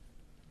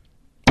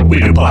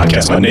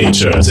Podcast by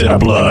nature, it's in our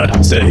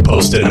blood. Steady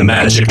posting the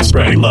magic,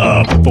 spreading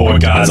love. 4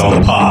 guys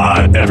on the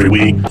pod every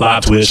week.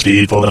 Live Twitch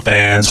feed for the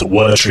fans.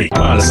 What a treat.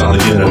 Find us on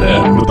the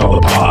internet with all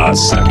the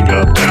pods. Stacking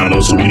up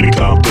downloads so we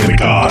become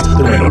demigods.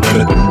 There ain't no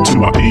limit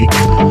to our peak.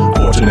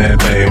 Fortune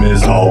and fame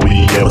is all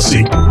we ever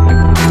seek.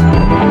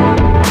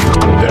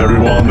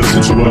 Everyone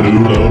listen to a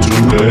new love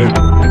today.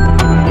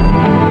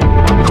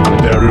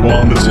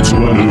 Everyone listen to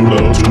a new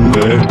love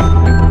today.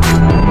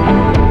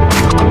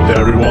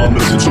 Everyone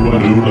listen to a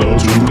new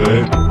love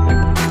today.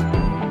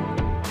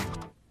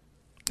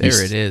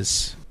 There it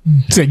is.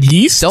 It's a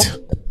yeast?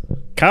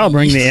 Kyle,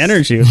 bring the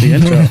energy with the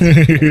intro.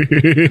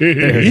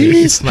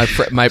 Yeast.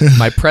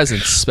 My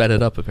presence sped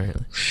it up,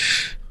 apparently.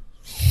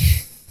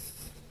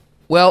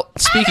 Well,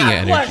 speaking of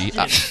energy...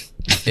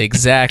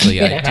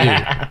 exactly,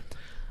 I do.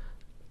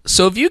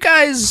 So have you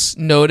guys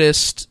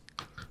noticed,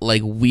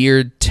 like,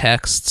 weird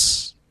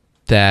texts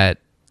that,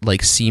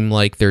 like, seem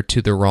like they're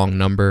to the wrong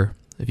number?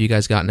 Have you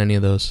guys gotten any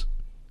of those?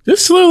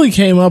 This literally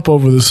came up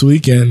over this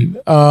weekend.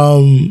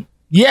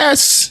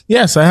 Yes,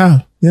 I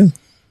have. Yeah.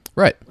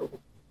 Right.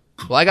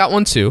 Well, I got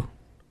one too.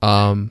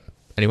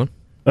 Anyone?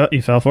 Oh,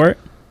 you fell for it?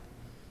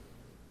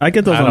 I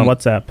get those on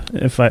WhatsApp.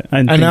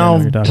 I know.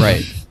 what you're talking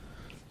right.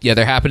 Yeah,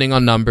 they're happening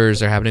on numbers.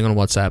 They're happening on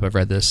WhatsApp. I've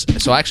read this.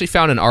 So I actually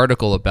found an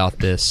article about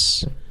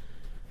this,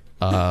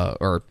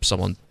 or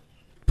someone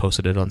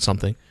posted it on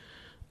something.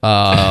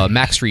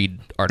 Max Reed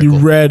article. You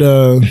read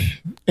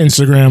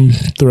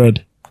Instagram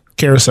thread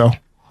carousel.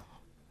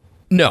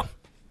 No.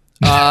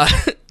 But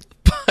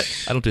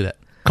I don't do that.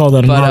 Call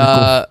that an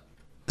article.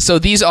 So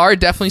these are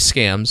definitely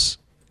scams,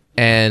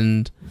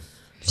 and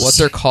what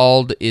they're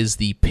called is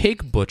the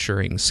pig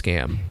butchering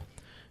scam.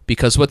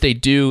 Because what they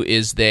do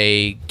is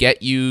they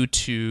get you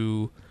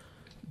to,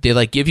 they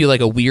like give you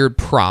like a weird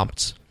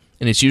prompt,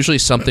 and it's usually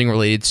something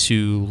related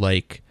to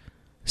like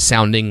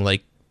sounding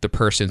like the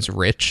person's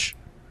rich.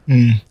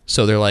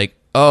 So they're like,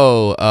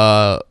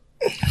 oh,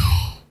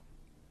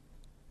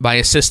 my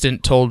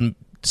assistant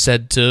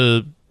said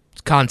to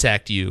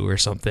contact you or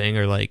something,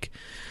 or like,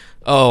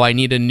 oh, I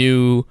need a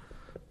new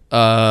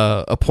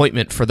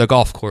appointment for the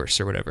golf course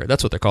or whatever.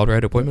 That's what they're called,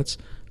 right? Appointments.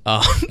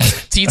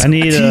 Tea time. I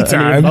need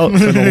a vote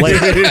for the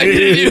lake.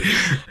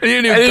 I need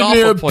a new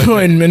golf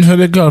appointment for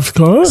the golf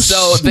course.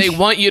 So they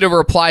want you to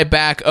reply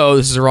back, oh,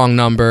 this is the wrong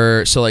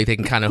number, so like they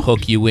can kind of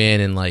hook you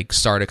in and like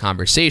start a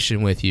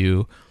conversation with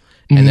you.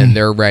 And then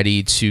they're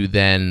ready to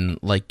then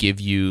like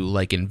give you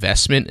like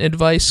investment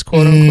advice,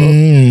 quote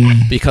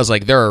unquote, because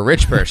like they're a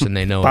rich person,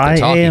 they know what they're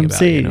talking AMC.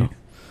 about. You know?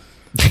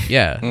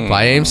 Yeah,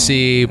 buy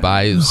AMC,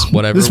 buy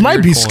whatever. This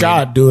might be coin.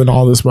 Scott doing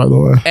all this, by the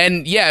way.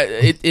 And yeah,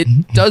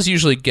 it does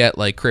usually get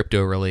like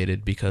crypto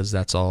related because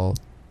that's all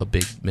a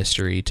big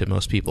mystery to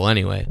most people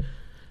anyway.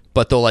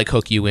 But they'll like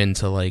hook you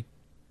into like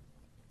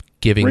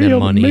giving them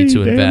money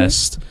to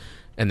invest,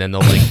 and then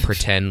they'll like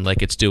pretend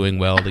like it's doing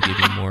well to give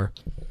you more.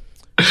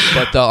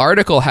 But the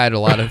article had a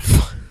lot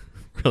of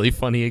really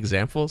funny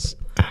examples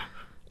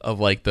of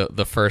like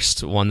the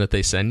first one that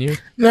they send you.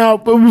 Now,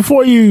 but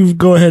before you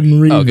go ahead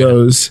and read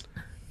those,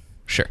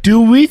 sure.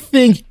 Do we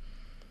think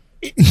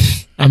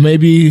I may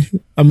be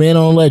a man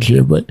on a ledge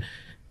here, but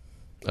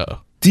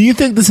do you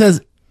think this has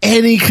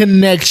any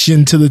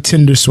connection to the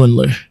Tinder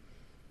swindler?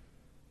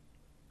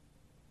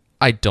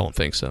 I don't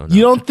think so. No.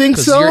 You don't think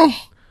so?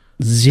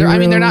 I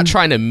mean, they're not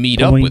trying to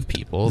meet up with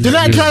people. They're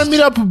not trying to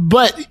meet up,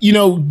 but, you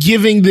know,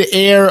 giving the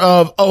air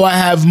of, oh, I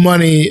have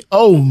money.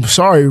 Oh,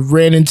 sorry,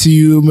 ran into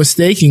you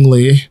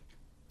mistakenly.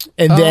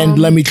 And then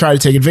let me try to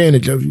take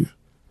advantage of you.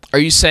 Are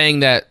you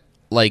saying that,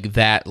 like,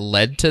 that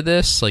led to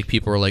this? Like,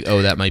 people were like,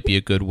 oh, that might be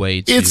a good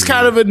way to... It's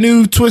kind of a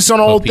new twist on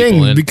the whole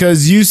thing,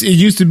 because it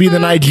used to be the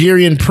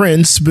Nigerian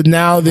prince, but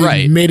now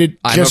they made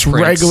it just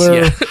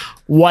regular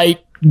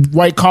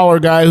white-collar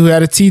guy who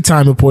had a tea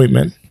time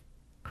appointment.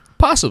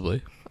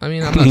 Possibly. I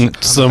mean, I'm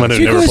not... Someone who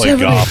never played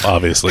golf,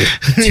 obviously.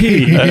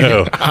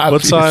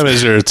 What time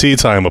is your tea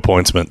time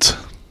appointment?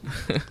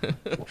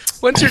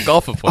 When's your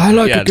golf appointment? I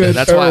like a good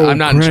that's why I'm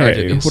not in charge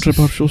of these. What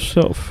about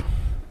yourself?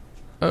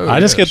 Oh,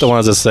 I just get the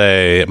ones that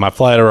say, my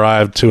flight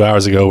arrived 2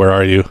 hours ago, where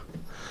are you?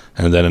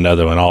 And then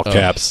another one, all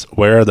caps,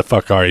 where the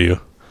fuck are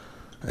you?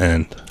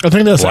 And I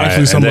think that's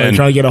actually somebody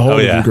trying to get a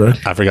hold of you, Greg.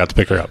 I forgot to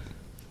pick her up.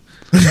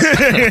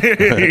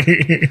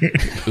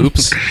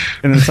 Oops.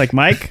 And it's like,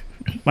 Mike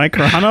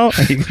Carano,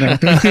 are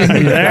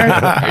you there?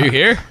 Are you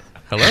here?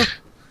 Hello?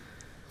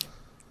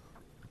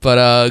 But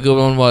a good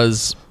one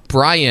was,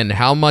 Brian,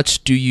 how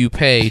much do you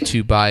pay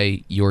to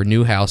buy your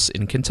new house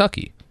in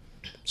Kentucky?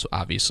 So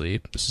obviously,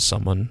 this is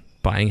someone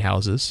buying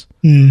houses.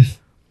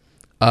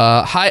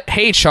 Hi,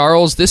 hey,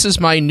 Charles, this is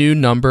my new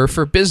number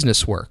for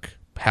business work.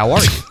 How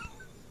are you?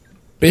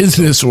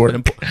 Business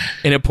work.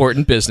 An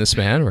important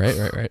businessman,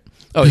 right.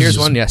 Oh, here's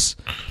one, yes.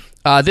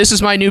 This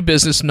is my new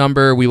business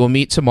number. We will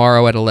meet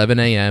tomorrow at 11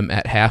 a.m.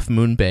 at Half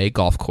Moon Bay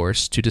Golf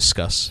Course to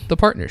discuss the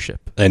partnership.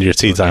 And your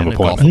tea time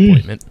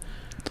appointment.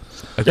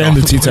 And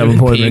the tea time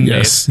appointment,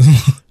 yes.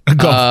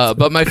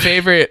 But my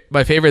favorite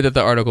that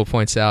the article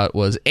points out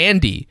was,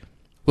 Andy,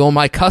 will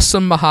my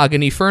custom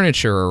mahogany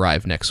furniture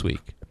arrive next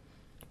week?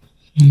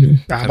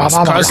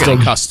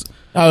 Custom.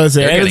 I was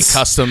They're getting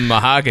custom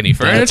mahogany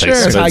furniture.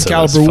 That's high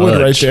caliber wood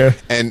right there.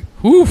 And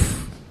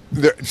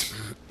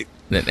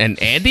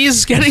and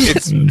Andy's getting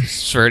it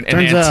for an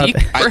antique,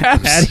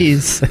 perhaps.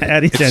 Addie's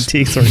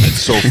antiques are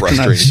so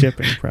frustrating. Not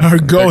shipping. Are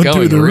going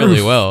through the really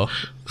roof. well.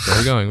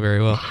 They're going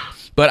very well.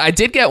 But I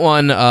did get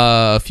one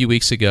a few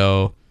weeks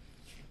ago.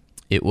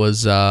 It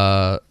was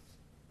Hi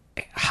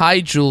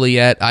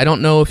Juliet. I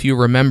don't know if you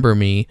remember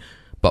me,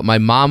 but my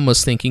mom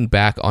was thinking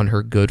back on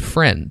her good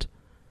friend,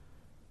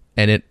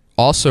 and it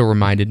also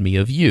reminded me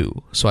of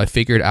you. So I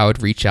figured I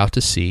would reach out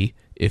to see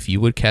if you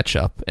would catch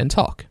up and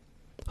talk.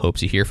 Hope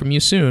to hear from you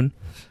soon.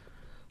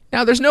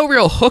 Now, there's no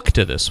real hook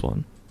to this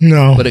one.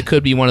 No. But it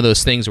could be one of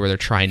those things where they're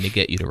trying to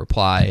get you to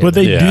reply. But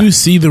they do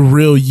see the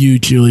real you,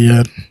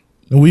 Juliet.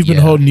 And we've been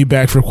holding you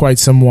back for quite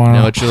some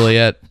while. No,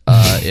 Juliet,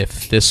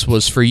 if this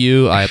was for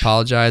you, I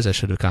apologize. I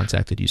should have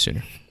contacted you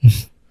sooner.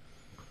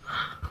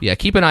 Yeah,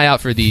 keep an eye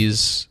out for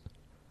these.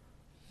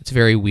 It's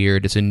very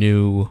weird. It's a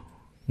new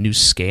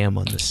scam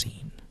on the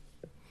scene.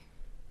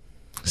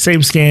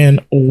 Same scan,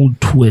 old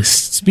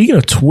twist. Speaking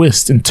of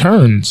twists and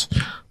turns,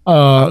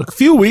 a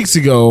few weeks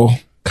ago,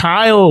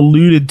 Kyle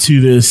alluded to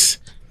this,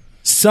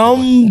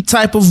 some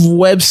type of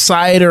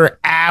website or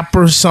app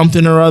or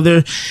something or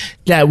other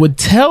that would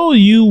tell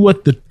you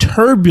what the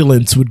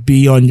turbulence would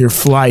be on your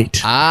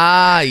flight.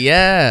 Ah,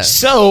 yeah.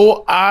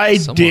 So I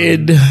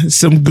did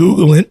some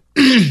Googling.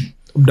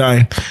 I'm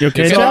dying. You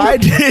okay, so I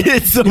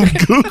did some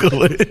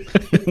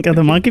Googling. Got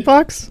the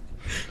monkeypox?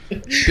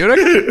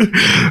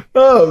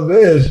 Oh,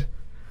 man.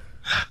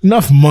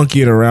 Enough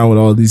monkeying around with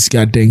all these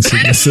goddamn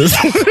sicknesses.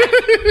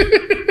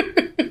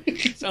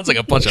 Sounds like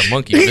a bunch of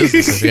monkey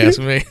business, if you ask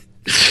me.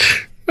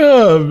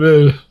 Oh,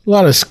 man. A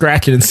lot of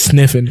scratching and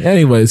sniffing.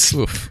 Anyways.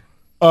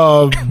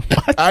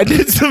 I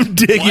did some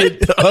digging.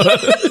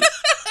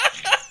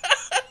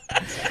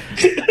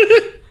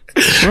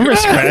 Remember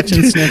scratch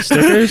and sniff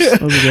stickers?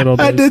 Those are good old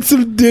days. I did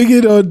some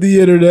digging on the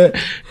internet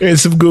and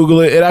some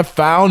Googling, and I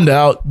found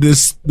out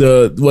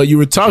what you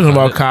were talking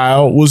about,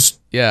 Kyle, was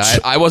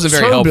I wasn't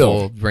very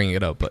helpful bringing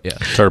it up, but yeah.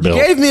 Turbill.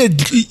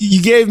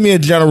 You gave me a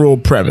general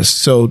premise.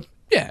 So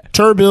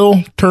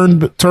Turbill.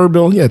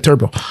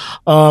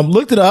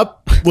 Looked it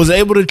up, was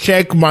able to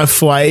check my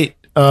flight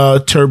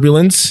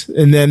turbulence,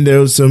 and then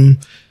there was some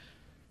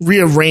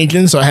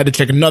rearranging, so I had to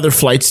check another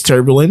flight's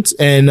turbulence,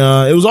 and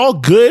it was all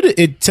good.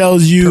 It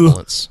tells you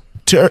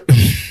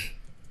turbulence.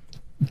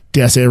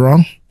 Did I say it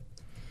wrong?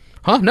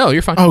 Huh? No,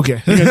 you're fine.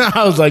 Okay.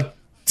 I was like,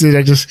 did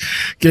I just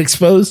get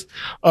exposed?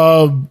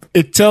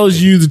 It tells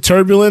you the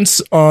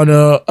turbulence on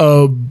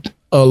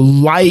a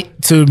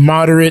light to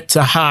moderate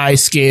to high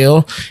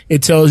scale.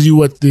 It tells you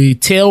what the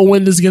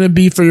tailwind is going to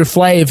be for your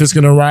flight, if it's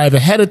going to arrive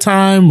ahead of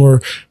time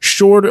or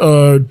short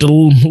or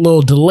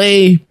little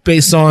delay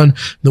based on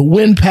the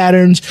wind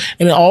patterns.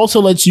 And it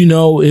also lets you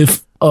know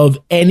if of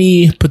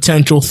any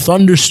potential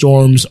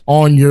thunderstorms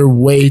on your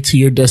way to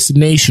your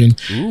destination.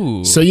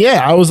 Ooh. So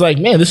yeah, I was like,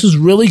 man, this is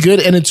really good.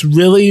 And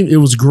it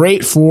was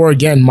great for,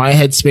 again, my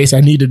headspace.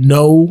 I need to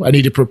know, I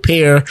need to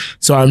prepare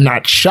so I'm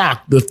not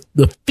shocked.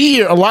 The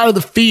fear, a lot of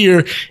the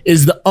fear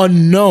is the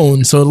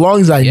unknown. So as long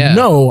as I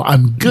know,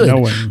 I'm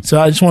good. So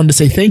I just wanted to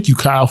say thank you,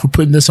 Kyle, for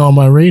putting this on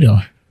my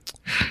radar.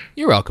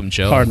 You're welcome,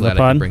 Joe. Pardon I'm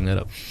glad I could bring that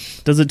up.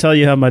 Does it tell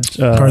you how much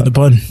Pardon the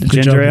pun.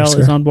 ginger ale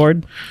is on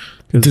board?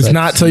 Does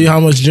not tell you how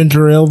much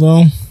ginger ale,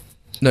 though.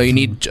 No, you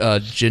need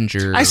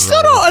ginger. I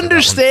still don't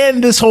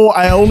understand this whole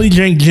I only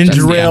drink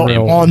ginger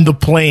ale on the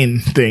plane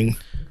thing.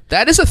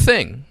 That is a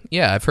thing.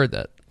 Yeah, I've heard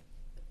that.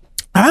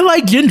 I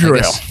like ginger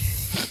ale.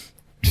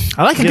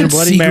 I like a good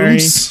Bloody Mary.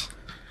 Seagram's.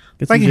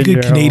 I like a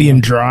good Canadian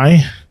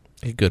dry.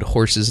 A good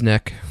horse's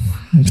neck.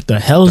 What the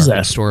hell is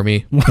that?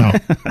 Stormy. No.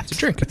 It's a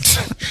drink.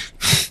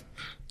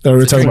 We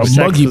were talking about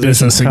muggy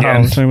business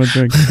again. Hold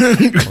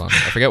on.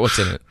 I forget what's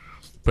in it.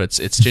 But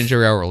it's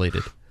ginger ale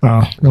related.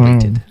 Oh,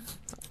 related.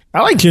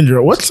 I like ginger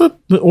ale.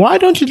 Why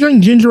don't you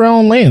drink ginger ale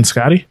on land,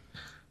 Scotty?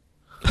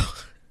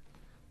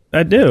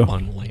 I do.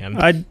 On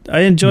land. I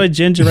enjoyed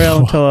ginger ale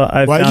until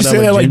I Why'd found you out say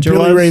what that like ginger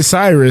Billy was. Ray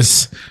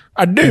Cyrus?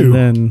 I do. And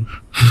then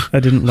I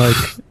didn't like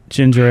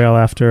ginger ale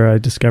after I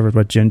discovered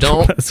what ginger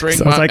was. Drink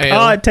So I was like,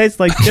 ale. oh, it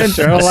tastes like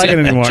ginger. I don't like it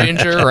anymore.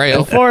 Ginger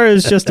ale. Before it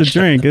was just a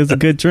drink. It was a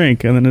good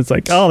drink. And then it's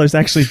like, oh, there's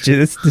actually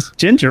this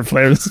ginger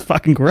flavor. This is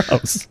fucking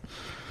gross.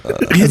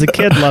 As a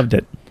kid, loved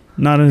it.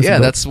 Not as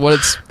that's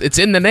what it's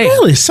in the name.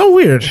 Really? So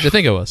weird. What do you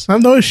think it was? I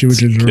have no issue with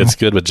ginger ale. It's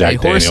good with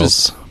Jack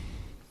Daniels.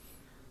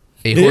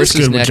 A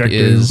horse's neck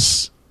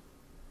is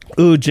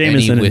Ooh, any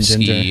Jameson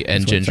whiskey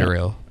and ginger. ginger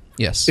ale.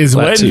 Yes. Is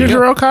what too.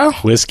 ginger ale, Kyle?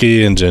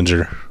 Whiskey and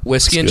ginger.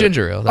 Whiskey and good.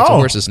 ginger ale. That's a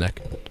horse's neck.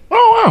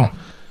 Oh, wow.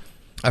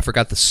 I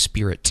forgot the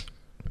spirit.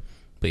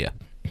 But yeah.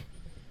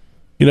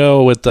 You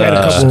know, with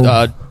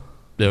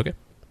Okay.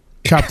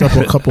 Chopped up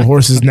a couple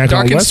horses' neck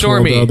Dark on and Westworld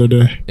Stormy the other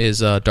day.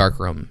 is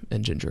dark rum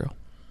and ginger ale.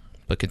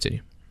 But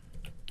continue.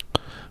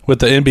 with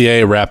the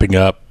NBA wrapping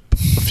up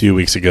a few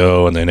weeks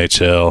ago and the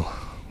NHL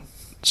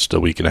just a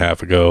week and a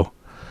half ago,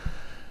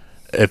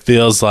 it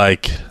feels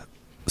like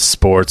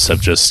sports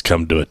have just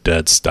come to a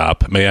dead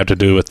stop. It may have to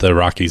do with the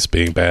Rockies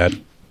being bad.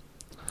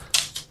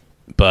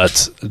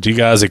 But do you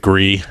guys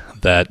agree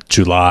that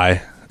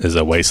July is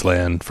a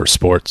wasteland for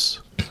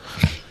sports?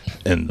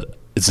 And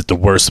is it the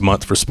worst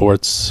month for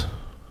sports,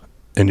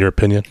 in your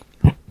opinion?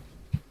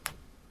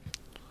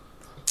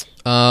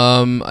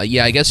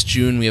 Yeah, I guess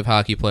June we have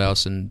hockey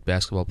playoffs and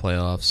basketball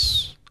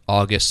playoffs.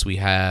 August we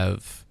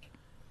have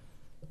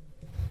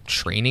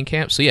training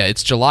camp. So yeah,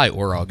 it's July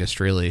or August,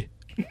 really.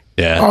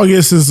 Yeah.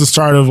 August is the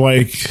start of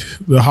like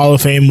the Hall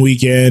of Fame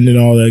weekend and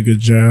all that good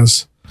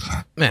jazz.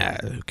 Nah,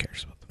 who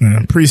cares about that? Yeah,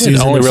 preseason.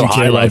 The only if real you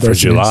care about highlight for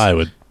those things. July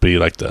would be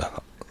like the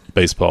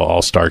baseball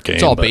All-Star game.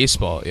 It's all but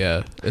baseball,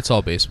 yeah. It's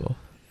all baseball.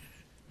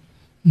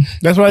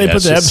 That's why they Yeah,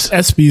 put it's the just-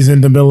 ESPYs in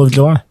the middle of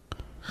July.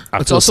 I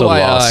It's feel also so why,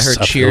 I lost. heard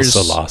I feel Cheers-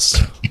 so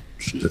lost.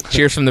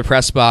 Cheers from the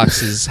press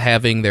box is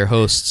having their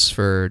hosts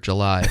for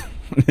July.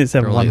 Just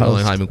have They're one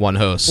only host. having one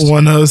host.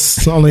 One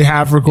host, only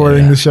half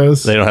recording the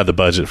shows. They don't have the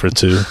budget for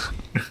two.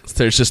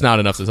 There's just not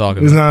enough to talk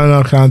There's about.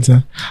 not enough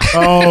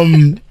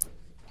content.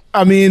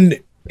 I mean,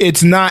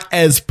 it's not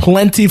as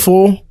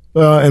plentiful,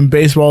 and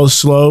baseball is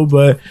slow,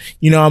 but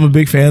I'm a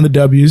big fan of the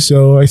W,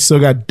 so I still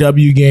got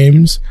W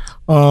games.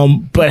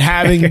 But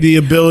having the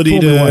ability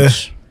Fool me to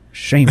once.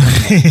 Shame.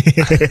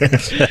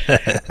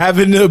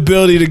 having the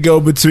ability to go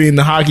between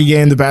the hockey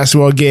game, the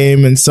basketball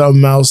game, and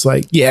something else,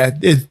 like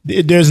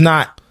there's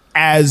not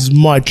as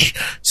much,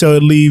 so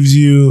it leaves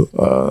you.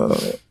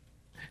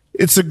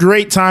 It's a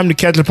great time to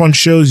catch up on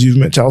shows you've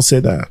missed. I'll say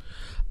that.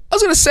 I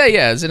was gonna say,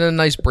 yeah, is it a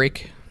nice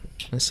break?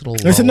 Nice little.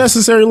 It's a lull.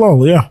 necessary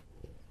lull, yeah.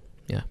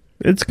 Yeah.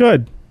 It's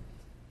good.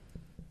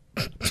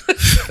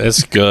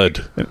 It's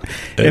good.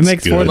 It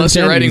makes good. fourth Unless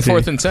you're 10 writing easy.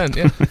 4th and 10,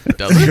 yeah.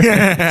 Does it?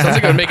 Sounds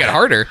like it would make it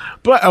harder.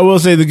 But I will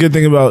say the good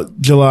thing about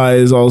July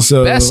is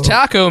also Best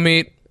taco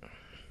meat.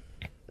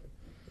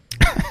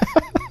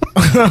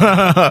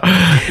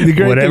 the great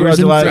thing Whatever's about in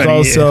July is front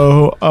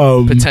of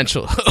also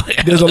Potential.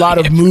 there's a lot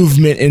of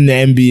movement in the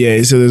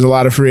NBA, so there's a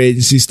lot of free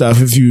agency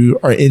stuff if you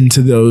are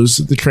into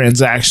the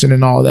transaction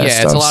and all that Yeah,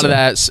 stuff. it's a lot so. of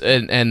that,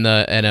 and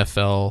the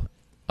NFL.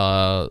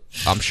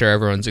 I'm sure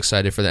everyone's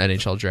excited for the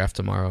NHL draft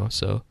tomorrow,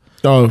 so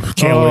Oh,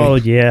 can't Oh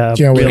wait. yeah,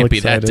 Can't wait. real can't be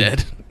that excited.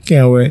 dead.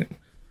 Can't wait.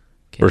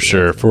 For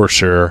sure. For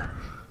sure.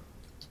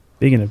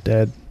 Speaking of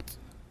dead,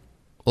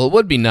 Well, it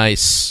would be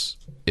nice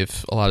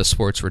if a lot of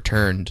sports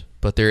returned,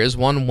 but there is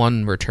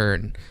one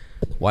return.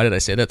 Why did I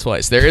say that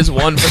twice? There is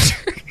one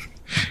return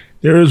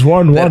There is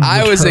one that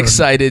I was return.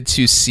 excited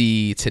to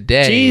see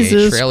today.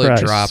 Jesus a trailer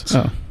Christ. dropped,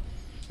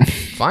 Oh.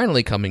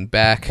 finally coming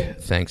back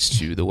thanks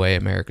to the way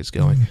America's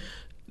going.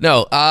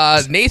 No,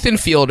 Nathan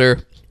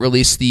Fielder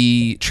released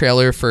the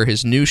trailer for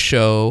his new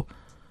show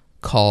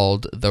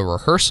called The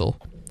Rehearsal.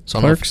 So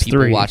I don't know if Clerks people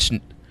 3.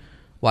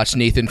 watch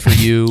Nathan For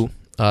You,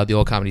 the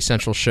old Comedy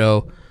Central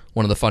show,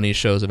 one of the funniest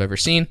shows I've ever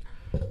seen.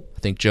 I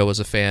think Joe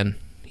was a fan.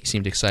 He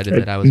seemed excited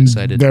that I was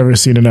excited. Never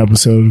seen an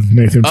episode of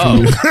Nathan for Oh,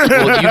 You.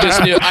 well, you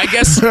just knew. I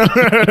guess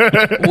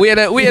we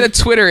had a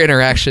Twitter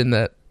interaction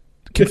that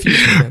confused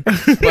me.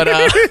 Then. But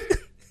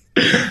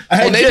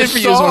I Nathan just For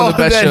You is one of the saw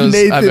best that shows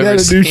Nathan I've ever had a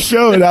new seen.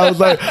 show, and I was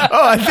like,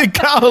 "Oh, I think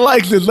Kyle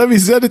likes this. Let me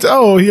send it to."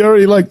 Oh, he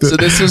already liked it. so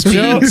this was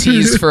being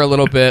teased for a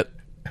little bit.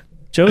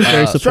 Joe's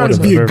very trying supportive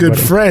to be of a good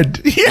everybody.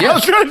 friend. Yeah, Yeah. I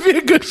was trying to be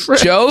a good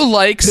friend. Joe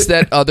likes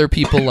that other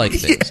people like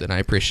things, and I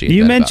appreciate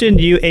You that. mentioned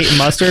you ate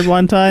mustard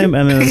one time,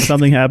 and then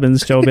something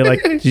happens. Joe will be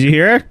like, "Did you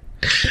hear?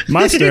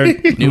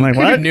 Mustard." I'm like,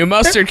 "What?" New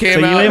mustard So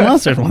came you ate out.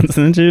 mustard once,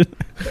 didn't you?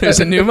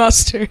 There's a new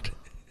mustard.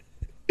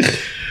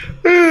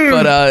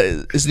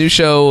 But his new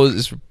show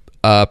is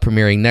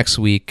premiering next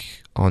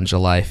week on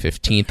July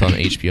 15th on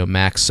HBO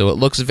Max. So it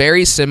looks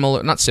very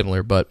similar, not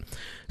similar, but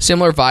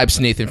similar vibes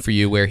to Nathan For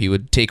You, where he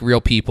would take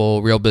real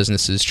people, real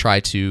businesses, try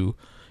to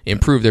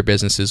improve their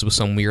businesses with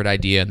some weird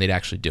idea, and they'd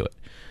actually do it.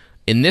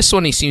 In this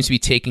one, he seems to be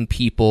taking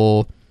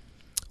people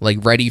like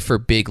ready for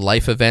big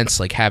life events,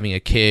 like having a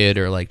kid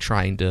or like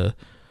trying to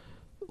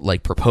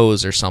like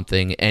propose or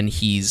something, and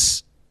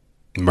he's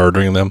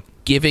Murdering them.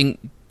 giving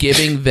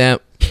them.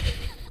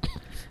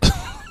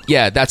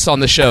 Yeah, that's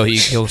on the show. He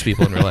kills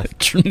people in real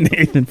life.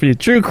 Nathan for you,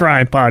 true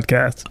crime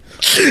podcast.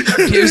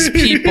 Gives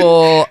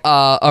people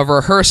a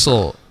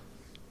rehearsal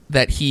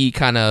that he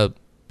kind of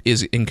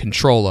is in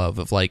control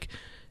of like,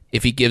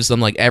 if he gives them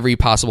like every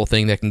possible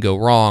thing that can go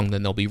wrong,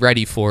 then they'll be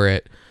ready for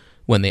it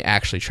when they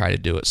actually try to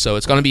do it. So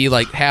it's going to be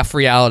like half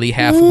reality,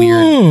 half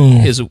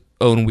weird, his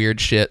own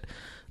weird shit.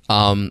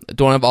 Don't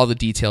have all the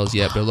details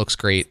yet, but it looks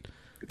great.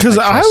 Because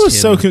I trust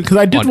was so him because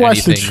I did on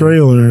watch the anything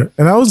trailer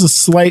and I was a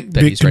slight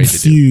that bit he's ready to do.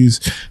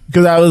 confused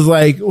because I was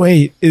like,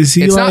 wait, is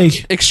he It's like?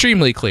 not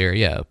extremely clear,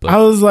 yeah, but I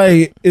was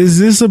like, is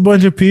this a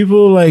bunch of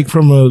people like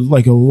from a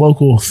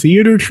local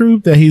theater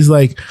troupe that he's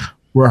like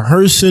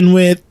rehearsing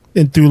with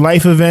and through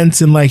life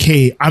events and like,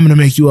 hey, I'm gonna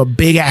make you a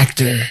big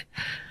actor.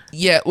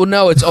 yeah, well,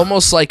 no, it's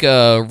almost like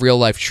a real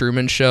life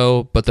Truman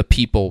Show, but the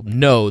people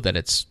know that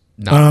it's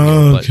not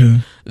real, okay.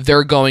 but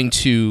they're going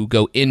to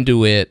go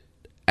into it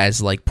as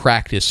like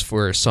practice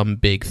for some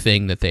big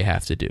thing that they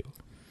have to do.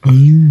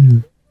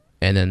 And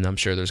then I'm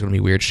sure there's going to be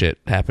weird shit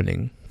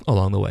happening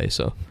along the way.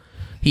 So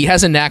he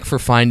has a knack for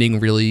finding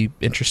really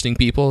interesting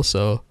people.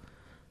 So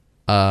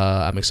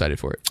I'm excited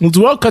for it. It's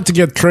well cut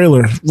together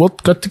trailer.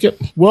 Cut together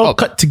trailer.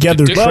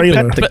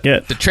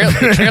 The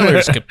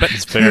trailer's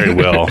It's very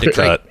well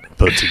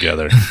put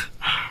together.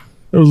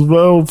 It was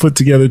well put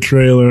together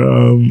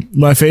trailer.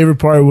 My favorite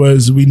part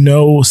was we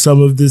know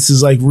some of this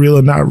is like real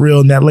and not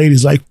real, and that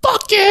lady's like,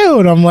 "Fuck you,"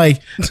 and I'm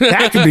like,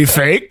 that could be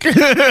fake.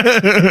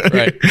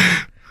 Right.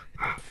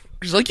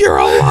 She's like, "You're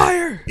a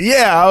liar."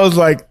 Yeah, I was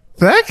like,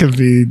 that could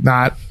be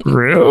not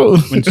real.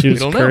 When she was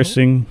don't know.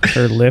 cursing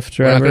her Lyft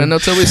We're not driver. gonna know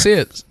till we see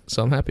it,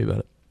 so I'm happy about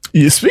it.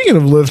 Yeah, speaking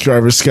of Lyft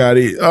drivers,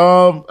 Scotty,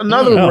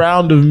 another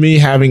round of me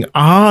having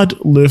odd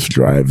Lyft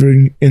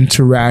driving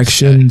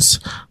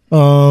interactions.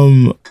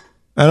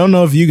 I don't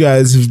know if you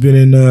guys have been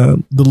in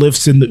the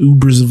Lyfts and the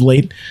Ubers of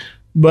late,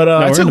 but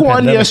I we're took in the one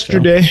pandemic,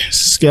 yesterday,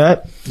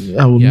 Scott.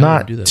 I will Yeah, I not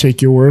wouldn't do that.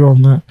 take your word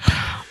on that.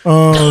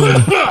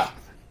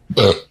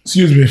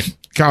 Excuse me.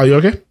 Kyle, you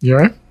okay? You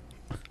all right?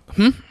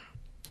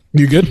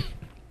 You good?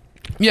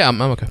 Yeah,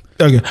 I'm okay.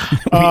 Okay.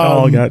 We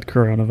all got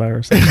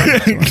coronavirus.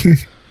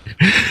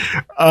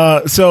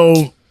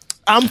 So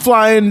I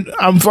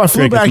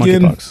flew Greg gets back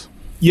in monkeypox.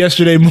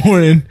 yesterday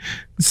morning.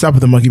 Stop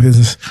with the monkey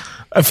business.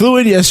 I flew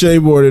in yesterday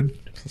morning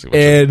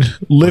and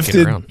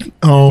lifted around.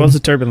 home. What was the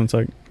turbulence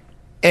like?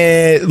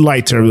 And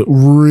light turbulence,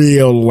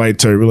 real light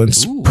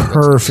turbulence. Ooh, that's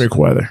Perfect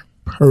weather.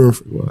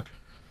 Perfect weather.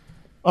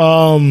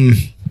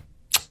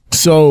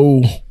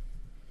 So,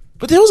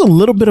 but there was a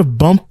little bit of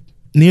bump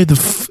near and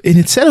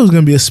it said it was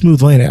going to be a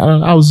smooth landing.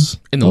 I was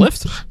In the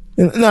lift?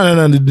 No,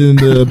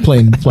 the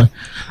plane.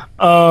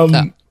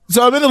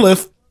 So I'm in the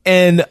lift,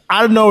 and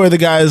out of nowhere, the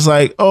guy's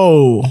like,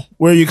 "Oh,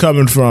 where are you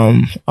coming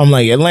from?" I'm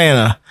like,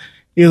 "Atlanta."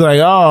 He's like,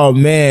 "Oh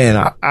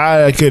man,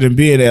 I couldn't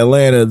be in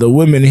Atlanta. The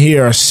women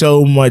here are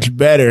so much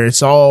better.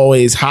 It's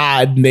always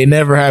hot, and they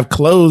never have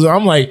clothes."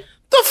 I'm like,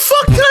 "The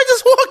fuck did I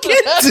just walk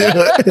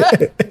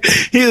into?"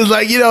 He was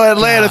like,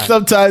 Atlanta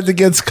sometimes it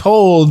gets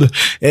cold,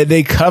 and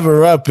they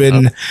cover up,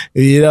 and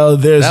there's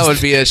That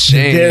would be a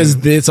shame.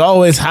 it's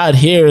always hot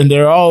here, and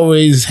they're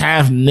always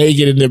half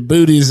naked in their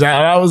booties.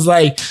 I was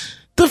like,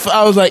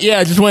 yeah,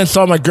 I just went and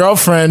saw my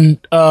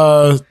girlfriend,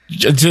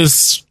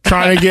 just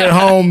trying to get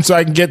home so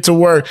I can get to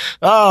work.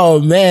 Oh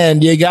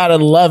man, you gotta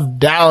love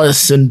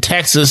Dallas and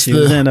Texas. She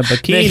was in a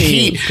bikini. The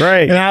heat.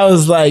 Great. And I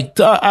was like,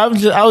 I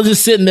was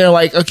just sitting there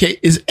like, okay,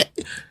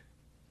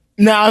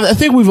 now I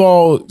think we've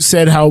all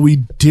said how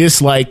we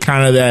dislike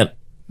kind of that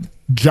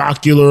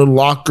jocular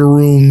locker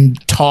room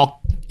talk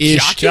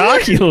ish.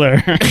 Jocular.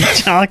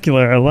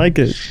 Jocular. I like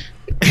it.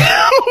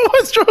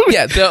 What's wrong with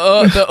Yeah,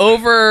 the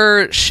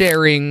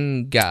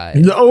oversharing guy.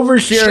 the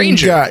oversharing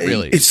Stranger, guy?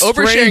 really. It's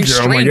Oversharing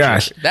stranger. Oh my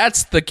gosh.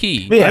 That's the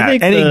key. Yeah, I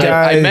think any the-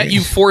 guy. I met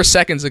you 4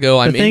 seconds ago.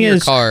 I'm in your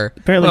car.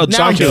 apparently, Well,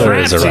 Now I'm jocular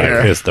is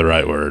trapped the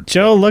right word.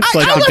 Joe looks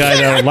like the guy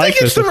that would like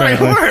this. the right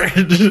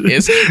Apparently, word.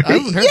 Is it? I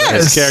haven't heard Yes.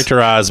 that. It's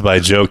characterized by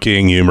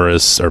joking,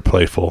 humorous, or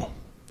playful.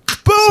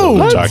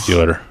 Boom.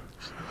 Jocular.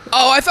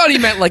 Oh, I thought he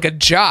meant like a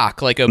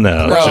jock, like a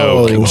No, bro.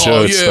 joke. Like,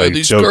 Joke, it's like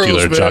these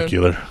jocular, girls, man.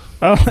 jocular.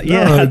 oh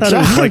yeah, No, I thought it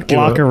was like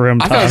jocular. locker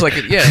room I talk. thought it was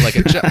like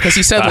a jock because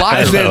he said I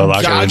locker know, room.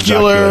 locker room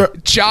Jocular.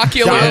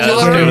 Jocular.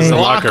 Yeah, it was the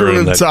locker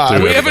room that talk.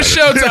 threw We have a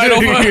show title,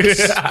 folks.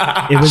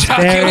 It was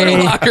Jocular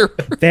very, locker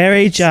room.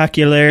 very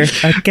jocular.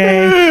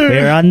 Okay,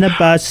 we're on the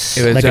bus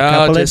It was like a all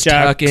couple of just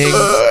jocks. talking,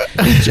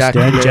 Doing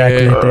jocular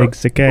jocular,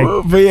 things.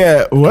 Okay, But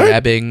yeah, what?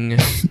 grabbing.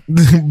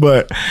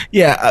 But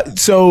yeah,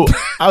 so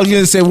I was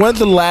gonna say, when's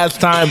the last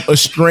time a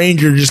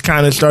stranger just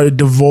kind of started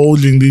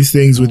divulging these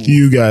things with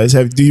you guys?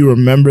 Do you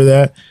remember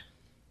that?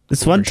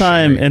 this one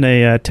time in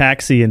a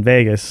taxi in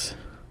Vegas.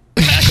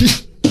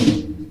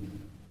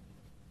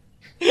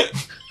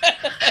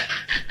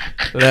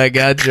 That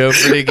got Joe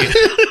pretty good.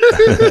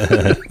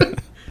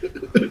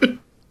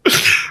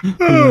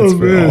 Oh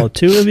For all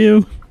two of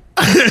you.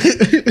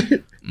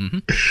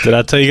 Did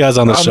I tell you guys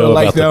on the I'm show gonna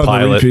like about that the on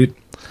pilot? repeat.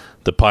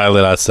 The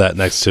pilot I sat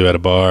next to at a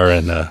bar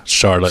in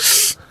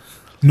Charlotte,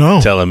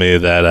 No. telling me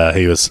that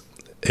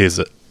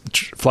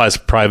flies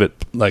private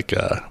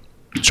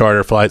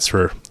charter flights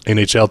for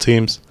NHL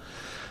teams,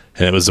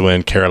 and it was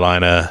when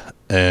Carolina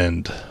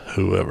and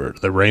whoever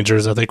the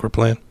Rangers I think were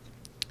playing.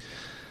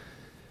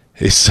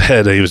 He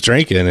said he was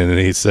drinking, and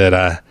he said,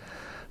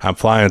 "I'm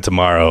flying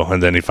tomorrow."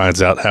 And then he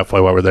finds out halfway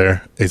while we're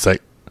there, he's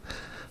like,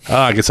 "Oh,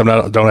 I guess don't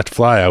have to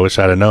fly. I wish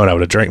I'd have known. I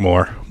would have drank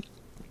more."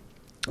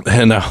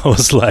 And I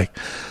was like,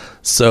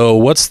 "So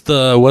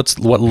what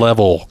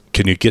level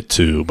can you get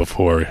to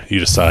before you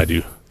decide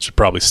you should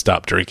probably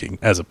stop drinking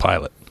as a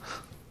pilot?"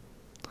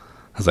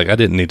 I was like, I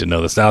didn't need to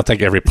know this. Now I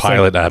think every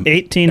pilot, like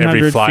 1,800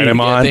 every flight feet. I'm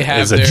on They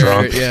have is a their,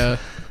 drunk. yeah.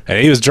 And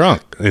he was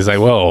drunk. He's like,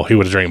 well, he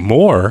would have drank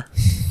more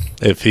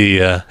if he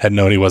had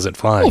known he wasn't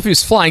flying. Well, if he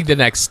was flying the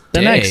next day.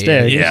 The next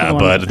day. Yeah,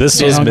 but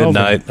this was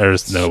midnight. No,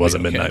 it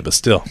wasn't midnight, but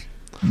still.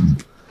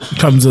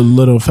 Comes a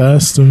little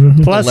faster.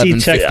 Plus, he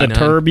checked the 11:59.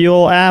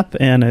 Turbule app,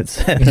 and it's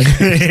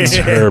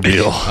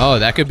Turbule. Oh,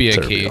 that could be a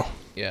key. Turbule.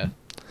 Yeah.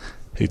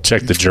 He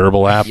checked the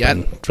gerbil app Yeah.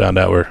 and found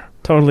out where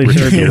totally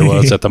Richard Gere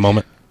turbulent. was at the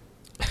moment.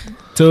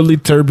 Totally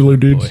turbulent,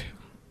 dude. Boy.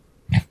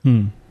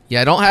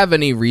 Yeah, I don't have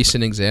any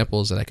recent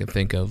examples that I can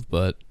think of,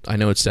 but I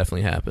know it's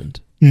definitely happened.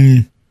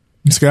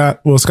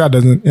 Scott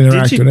doesn't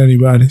interact with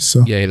anybody,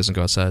 so Yeah, he doesn't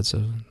go outside,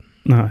 so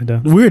No, I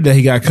don't. weird that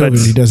he got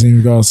COVID. He doesn't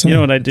even go outside. You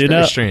know what I do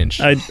very know?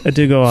 strange. I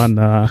do go on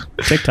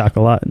TikTok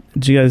a lot.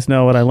 Do you guys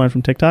know what I learned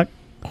from TikTok?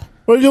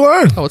 What did you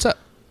learn? Oh, what's that?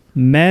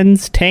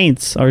 Men's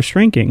taints are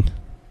shrinking.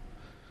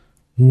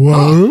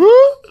 What?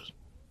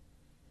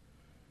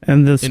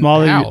 And the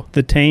smaller how?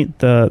 the taint,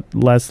 the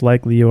less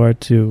likely you are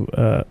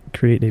to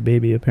create a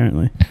baby,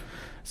 apparently.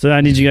 So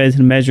I need you guys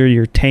to measure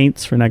your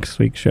taints for next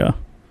week's show.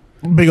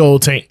 Big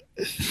old taint.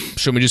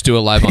 Should we just do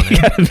it live on air?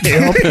 I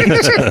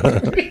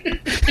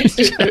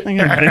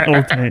got a big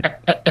old taint.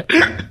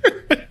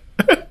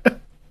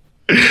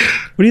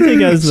 What do you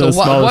think is the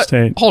smallest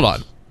taint? Hold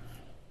on.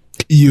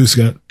 You,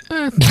 Scott.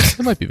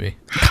 It might be me.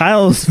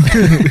 Kyle's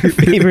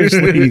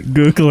feverishly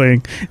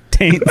Googling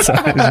taint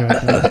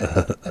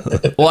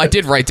size. Well, I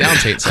did write down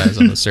taint size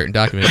on a certain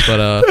document, but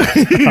I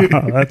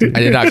I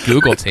did not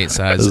Google taint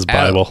size. This is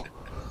Bible.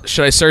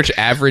 Should I search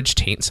average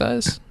taint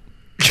size?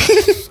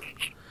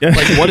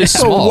 Like, what is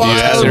small? Wow.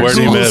 Yeah,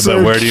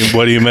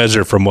 What do you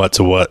measure from what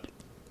to what?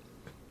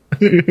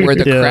 Where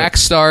the Yeah. crack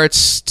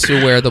starts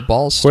to where the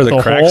balls Where start.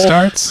 the crack hole?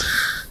 starts?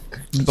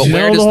 But You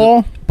where know does the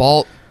hole? the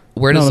ball?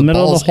 Where does No, the the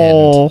middle balls of the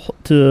hole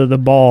to the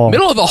ball. end?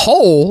 Middle of the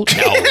hole?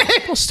 No,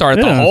 don't start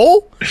at the Yeah.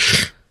 hole.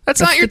 That's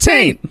not your the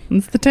taint. taint.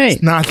 It's the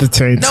taint. Not the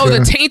taint. No, the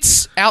Scott.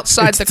 taint's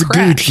outside It's the the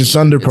crack. gooch, it's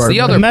under part. It's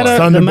the other The part.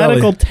 The Underbelly.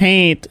 medical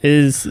taint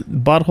is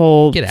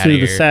butthole Get to outta the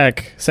here.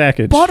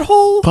 saccage.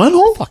 Butthole?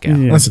 Butthole? Fuck out.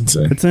 Yeah. That's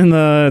insane. It's in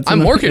the. It's in I'm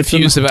the- more it's in the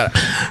confused about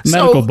it.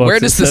 medical books. Where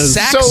It does the says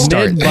sack so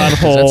start? mid then?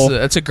 butthole.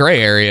 That's a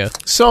gray area.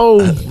 So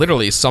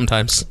Literally,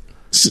 sometimes.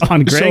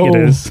 On Greg, it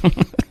is.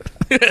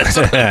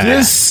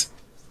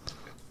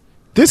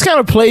 this kind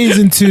of plays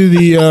into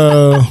the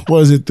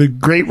the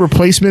great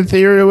replacement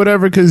theory or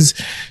whatever, because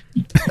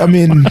I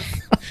mean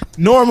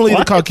normally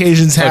the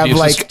Caucasians Oh, have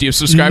do you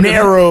subscribe to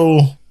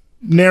that?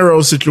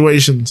 narrow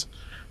situations.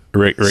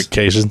 Rick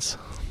Cations.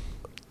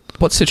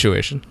 What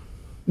situation?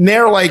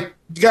 Narrow, like,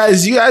 you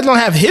guys don't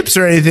have hips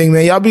or anything,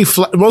 man. Y'all be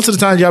most of the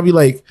time y'all be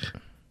like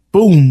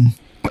boom.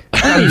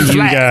 You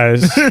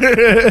guys.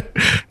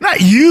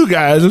 Not you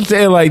guys. I'm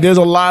saying, like, there's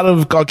a lot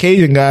of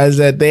Caucasian guys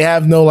that they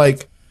have no,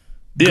 like,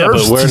 Yeah,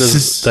 girth but where to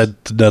does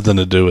that nothing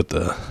to do with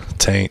the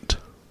taint?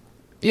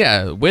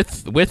 Yeah,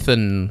 width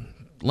and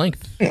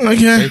length. Okay.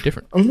 Very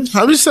different. I'm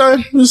just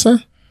saying.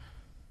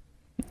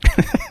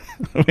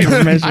 We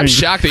were measuring. I'm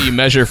shocked that you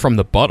measure from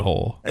the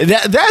butthole.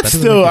 That's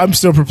still, I'm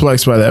still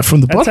perplexed by that.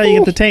 From the That's how you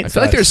get the taint. I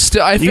feel like size. there's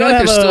still. I You feel gotta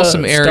like there's have still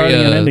some a starting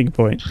and area. ending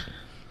point.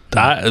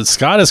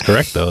 Scott is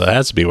correct though. That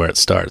has to be where it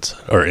starts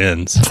or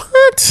ends.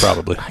 What?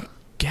 Probably.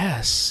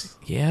 Guess.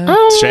 Yeah.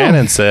 Oh.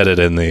 Shannon said it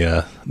in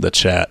the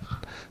chat.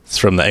 It's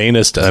from the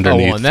anus to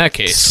underneath well, in that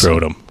case.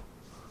 scrotum.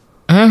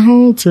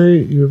 I'll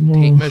take your Taint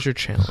mom. measure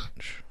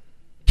challenge.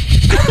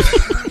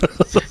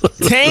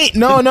 Taint?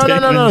 No.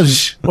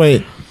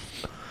 Wait.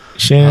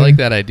 Shannon. I like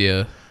that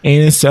idea.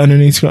 Anus to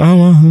underneath.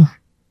 Yeah,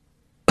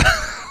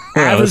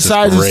 Average this is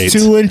size great.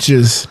 is 2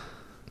 inches.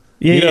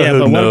 Yeah, You know yeah, who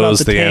but what about knows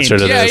the the taint? answer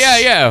to Yeah,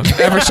 this?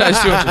 yeah. Average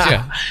size 2 inches.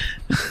 Yeah.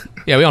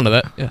 Yeah, we all know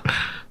that. Yeah.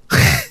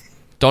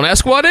 Don't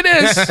ask what it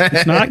is.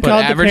 It's not But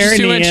called the average is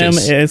 2 perineum.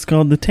 inches. It's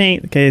called the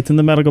taint. Okay, it's in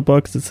the medical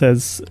books. It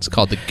says It's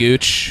called the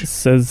gooch.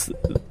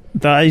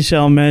 thou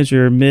shall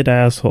measure mid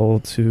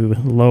asshole to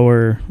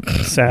lower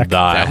sac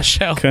Thigh. Thou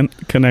shall.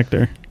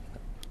 connector.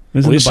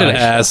 This is We the should body.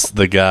 ask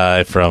the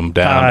guy from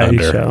Down Thigh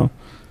Under shall.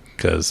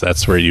 because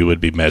that's where you would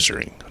be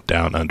measuring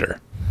down under.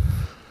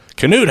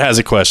 Canute has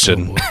a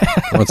question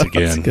once That's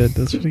again. good.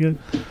 That's pretty good.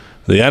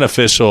 The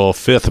unofficial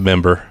fifth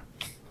member,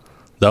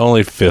 the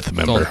only fifth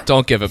member.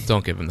 Don't give him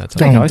that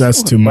Don't. time. I That's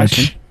still too have a much.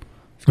 question.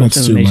 That's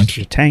What's too in the much.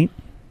 nature of taint?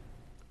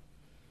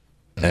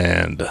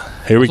 And here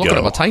I we was looking at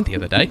go. my taint the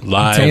other day.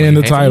 Live Taint in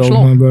the title.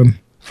 Intentional. My bad.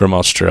 from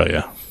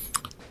Australia.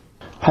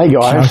 Hey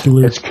guys,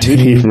 Calculate it's Knut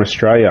here from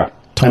Australia,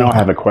 and I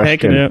have a Hey,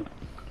 question. Knut.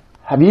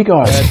 Have you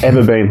guys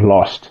ever been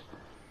lost?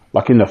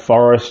 Like in the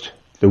forest,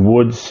 the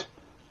woods,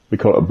 we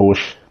call it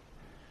bush.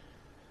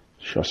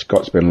 Sure,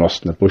 Scott's been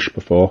lost in the bush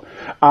before.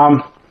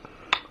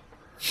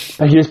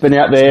 Have you just been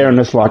out there and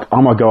it's like,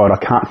 oh my god, I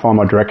can't find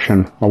my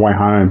direction, my way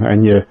home,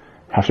 and you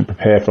have to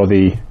prepare for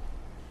the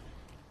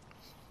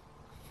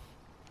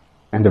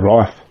end of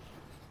life?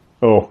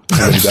 Or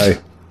end of the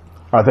day?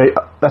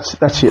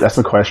 That's it, that's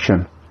the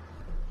question.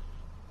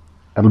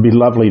 It'll be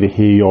lovely to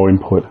hear your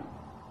input.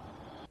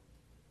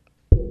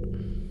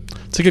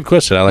 It's a good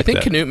question. I like I think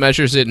that. Canute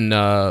measures it in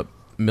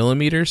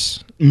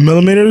millimeters.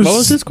 Millimeters? What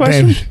was his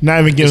question? Damn, not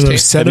even giving them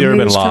Just Have you ever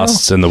been centimeters. Kyle?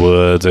 lost in the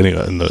woods,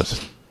 anyway,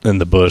 in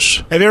the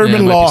bush, Have you ever Yeah, it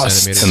been might be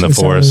lost centimeters. in the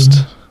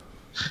forest?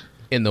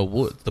 In the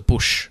wood, the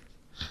bush.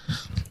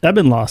 I've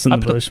been lost in the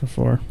bush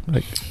before,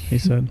 like he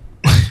said.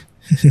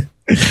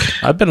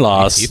 I've been you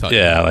lost. thought-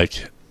 Yeah,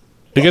 like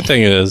the good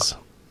thing is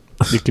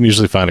you can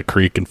usually find a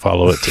creek and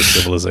follow it to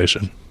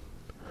civilization.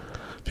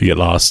 If you get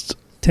lost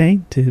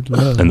Tainted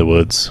love. in the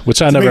woods,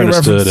 which I To never make a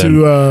understood reference in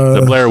to,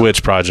 the Blair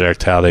Witch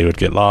Project, how they would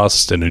get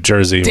lost in New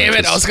Jersey. Damn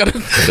it! I was gonna.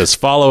 Just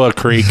follow a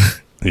creek,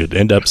 you'd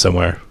end up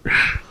somewhere.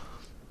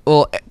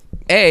 Well,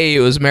 A, it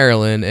was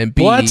Maryland, and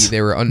B, What?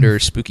 they were under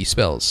spooky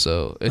spells.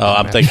 So it didn't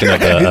I'm matter.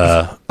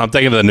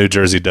 thinking of the New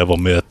Jersey Devil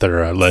myth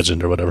or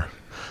legend or whatever.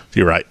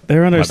 You're right.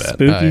 They're under My bad.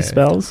 spooky yeah.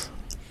 spells.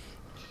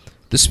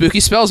 The spooky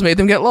spells made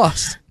them get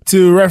lost.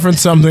 To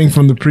reference something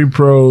from the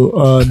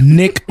pre-pro,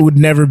 Nick would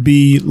never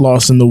be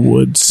lost in the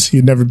woods.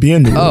 He'd never be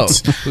in the Oh,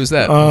 woods. who's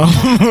that?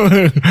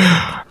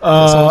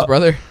 Uh, Someone's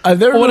brother. I've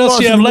never What been else lost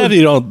do you in have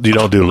the left? You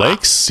don't do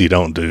lakes. You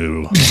don't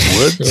do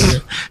woods.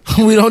 woods.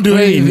 We don't do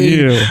anything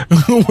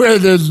You. where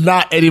there's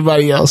not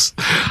anybody else.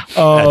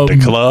 At the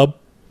club.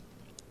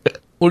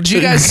 Well, did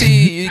you guys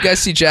see? You guys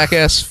see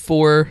Jackass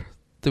 4?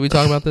 Did we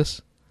talk about this?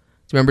 Do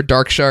you remember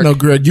Dark Shark? No,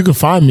 Greg, you can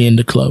find me in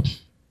the club.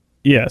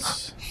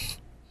 Yes.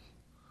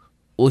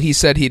 Well, he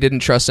said he didn't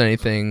trust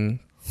anything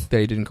that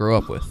he didn't grow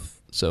up with.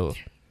 So,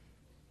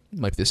 it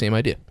might be the same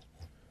idea.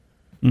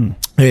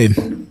 Hey,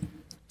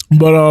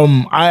 but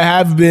I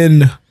have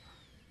been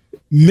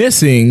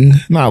missing,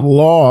 not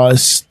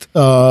lost.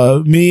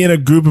 Me and a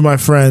group of my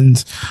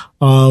friends.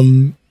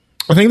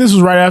 I think this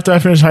was right after I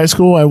finished high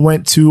school. I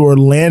went to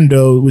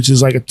Orlando, which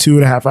is like a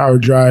 2.5 hour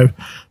drive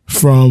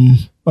from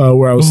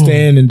where I was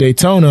staying in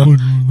Daytona,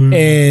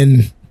 and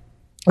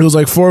it was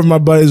like 4 of my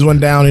buddies went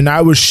down, and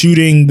I was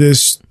shooting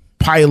this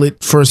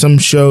pilot for some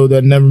show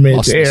that never made it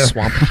Lost to in the air.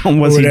 swamp.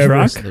 Was he Whatever.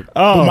 drunk? But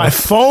Oh, my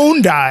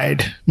phone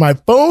died. My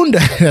phone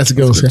died. That's a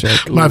good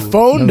one. My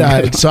phone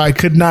died, so I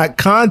could not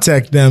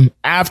contact them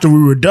after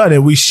we were done.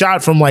 And we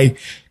shot from like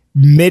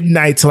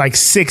midnight to like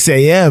 6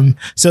 a.m.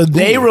 So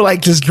they were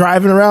like just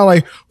driving around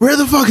like, where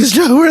the fuck is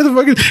Joe? Where the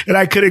fuck is... And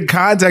I couldn't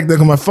contact them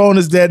because my phone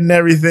is dead and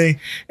everything.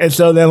 And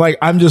so then like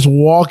I'm just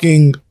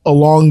walking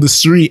along the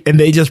street and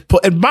they just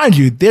put, and mind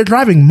you, they're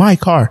driving my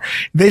car.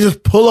 They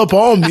just pull up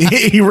on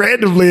me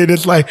randomly and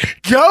it's like,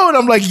 Joe, and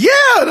I'm like, yeah.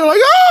 And they're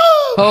like,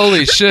 oh.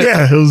 Holy shit.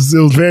 Yeah, it was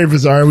very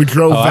bizarre. We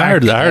drove I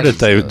back. heard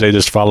that they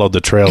just followed the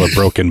trail of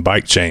broken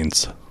bike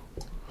chains.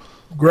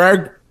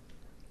 Greg,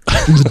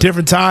 it was a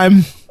different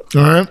time.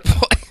 All right.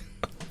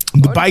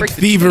 The bike break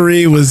the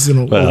thievery was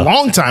a Well,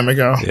 long time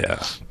ago. Yeah,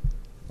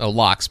 Oh,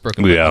 locks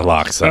broken. yeah,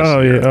 locks.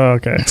 oh yeah. Oh,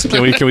 okay.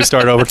 Can we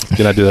start over?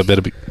 Can I do that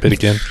bit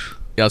again?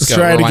 Yeah, Let's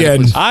try it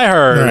again. I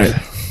heard. All right.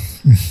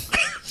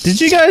 Did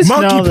you guys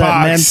know that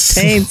Monkeypox. men's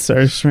taints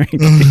are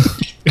shrinking?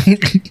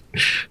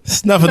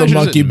 Snuff of the Measures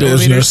monkey in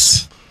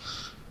business.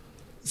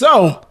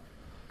 So,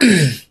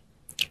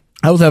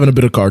 I was having a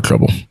bit of car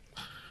trouble.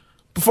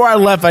 Before I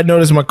left, I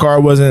noticed my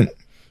car wasn't.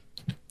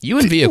 You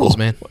and vehicles,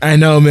 man. I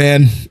know,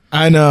 man.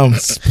 I know.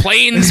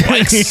 Planes,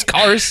 bikes,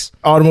 cars.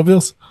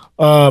 Automobiles,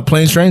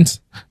 planes, trains.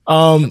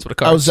 That's what a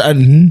car I was. I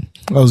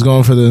was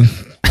going for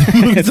the.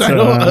 It's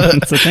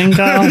a thing,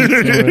 Kyle.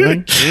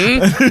 It's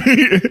a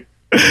thing.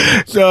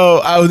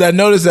 So I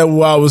noticed that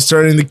while I was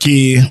turning the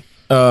key,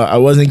 I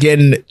wasn't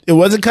getting. It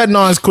wasn't cutting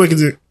on as quick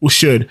as it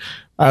should.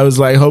 I was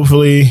like,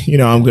 hopefully,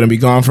 I'm going to be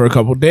gone for a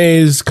couple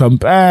days, come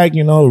back,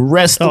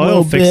 rest a Oh, little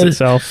it'll fix bit.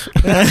 itself.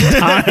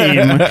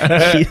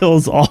 Time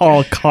heals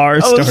all car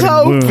I was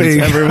started wounds. hoping.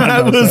 Everyone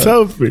I knows was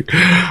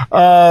that.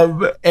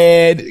 hoping.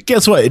 And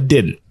guess what? It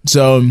didn't.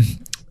 So,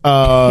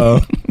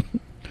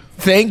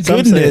 thank Some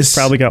say goodness. it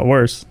probably got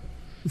worse.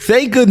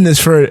 Thank goodness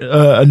for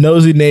a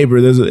nosy neighbor.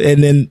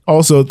 And then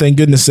also thank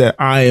goodness that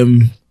I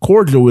am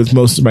cordial with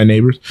most of my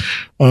neighbors.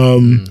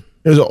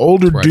 There's an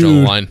older Where I draw the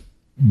dude. line.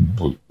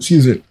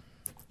 Excuse me.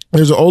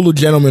 There's an older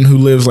gentleman who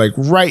lives like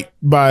right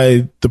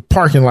by the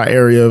parking lot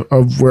area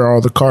of where all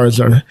the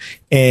cars are.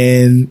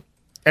 And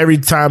every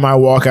time I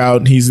walk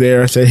out, he's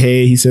there. I said,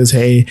 hey, he says,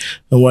 hey,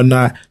 and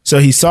whatnot. So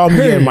he saw me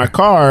get in my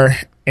car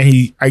and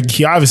he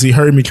obviously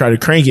heard me try to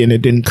crank it and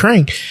it didn't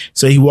crank.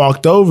 So he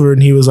walked over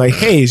and he was like,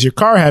 hey, is your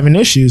car having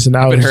issues? And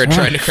I Been was, heard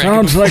trying to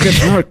crank it. like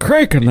it's not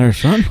cranking there,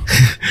 son.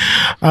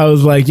 I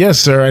was like, yes,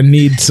 sir, I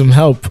need some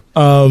help.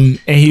 And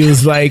he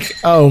was like,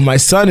 oh, my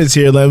son is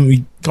here. Let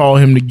me call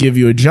him to give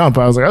you a jump.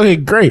 I was like, okay,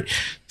 great.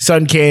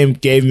 Son came,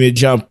 gave me a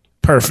jump.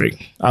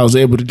 Perfect. I was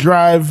able to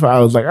drive. I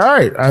was like, all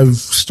right, I've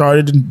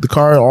started the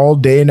car all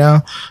day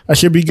now. I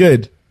should be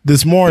good.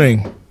 This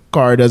morning,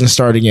 car doesn't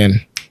start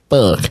again.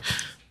 Fuck.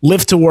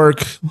 Lift to work,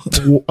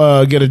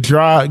 get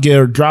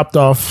her dropped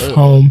off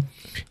home,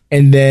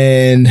 and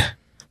then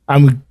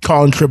I'm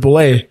calling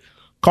AAA.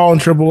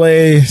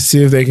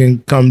 See if they can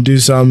come do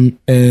something,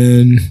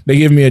 and they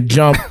give me a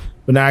jump,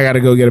 but now I got to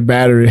go get a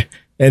battery.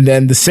 And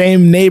then the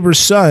same neighbor's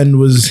son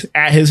was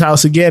at his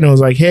house again and was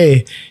like,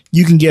 hey,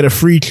 you can get a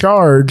free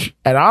charge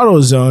at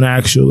AutoZone,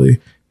 actually,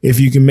 if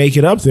you can make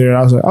it up there.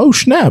 I was like, oh,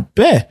 snap,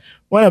 bet.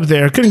 Went up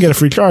there, couldn't get a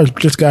free charge,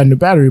 just got a new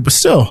battery, but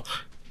still,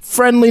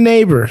 friendly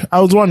neighbor. I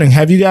was wondering,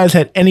 have you guys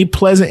had any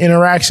pleasant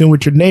interaction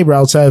with your neighbor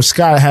outside of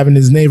Scott having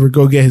his neighbor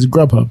go get his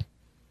Grubhub?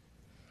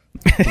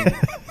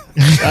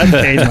 I'd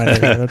change my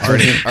neighbor. That's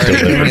Already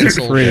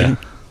canceled free.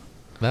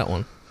 that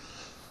one.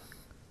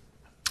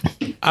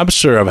 I'm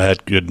sure I've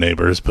had good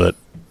neighbors, but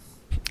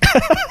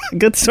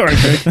Good story,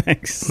 Greg.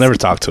 Thanks. never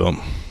talked to them.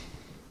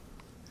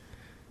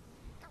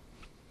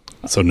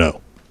 So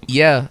no.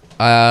 Yeah,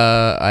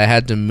 I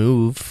had to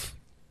move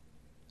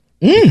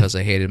because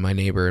I hated my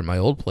neighbor in my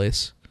old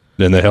place.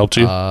 Then they helped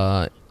you.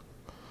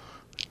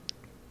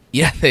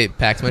 Yeah, they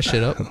packed my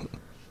shit up.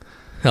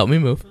 Help me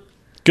move.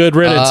 Good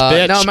riddance,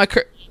 bitch. No,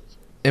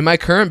 in my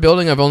current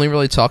building, I've only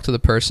really talked to the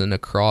person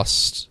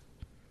across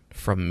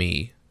from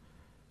me.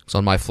 So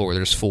on my floor,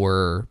 there's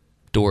 4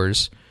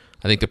 doors.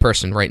 I think the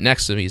person right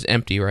next to me is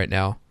empty right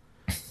now.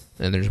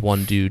 And there's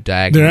one dude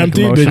diagonally. They're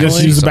empty? They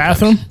just use the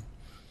bathroom?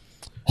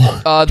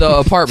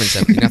 The apartment's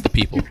empty, not the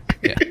people.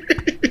 Yeah.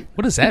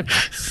 What does that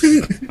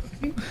mean?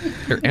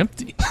 They're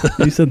empty.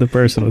 You said the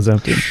person was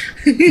empty.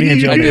 Me and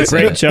Joe made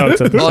great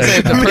jokes at the Well,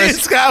 same the time.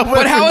 person-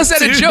 but how is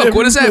that a joke?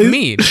 What does that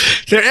mean?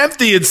 They're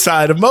empty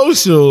inside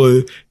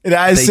emotionally. And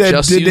I said,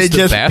 just did they used the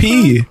just bathroom?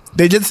 pee?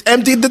 They just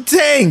emptied the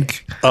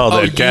tank. Oh,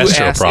 they're you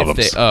gastro asked if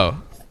problems.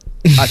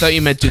 I thought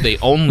you meant do they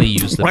only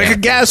use the Like a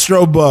bathroom?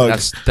 gastro bug.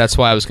 That's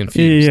why I was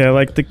confused. Yeah,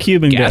 like the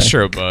Cuban guy.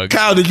 Gastro bug.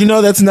 Kyle, did you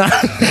know that's not...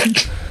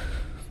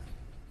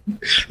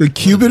 the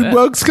Cuban that?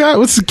 bug, Scott?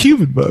 What's the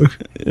Cuban bug?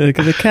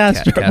 Because the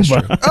Castro.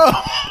 Castro.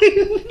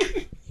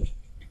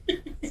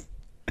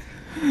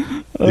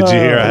 Did you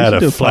hear I had we should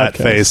do a a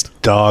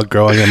flat-faced dog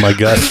growing in my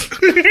gut?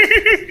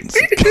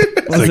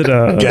 Was it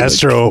a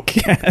Gastro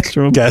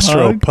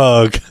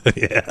pug.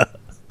 Yeah.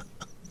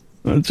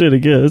 That's really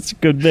good. That's a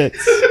good bit.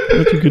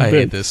 That's a good I bit.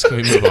 hate this. Can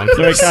we move on? All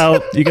right,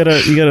 Kyle, you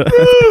gotta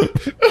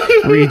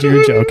read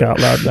your joke out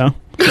loud now.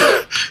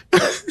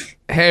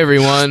 Hey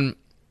everyone,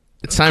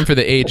 it's time for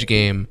the age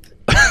game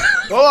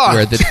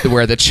Oh,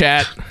 where the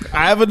chat.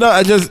 I have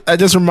another. I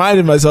just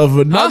reminded myself of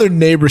another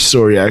neighbor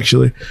story.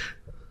 Actually,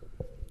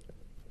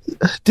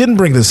 didn't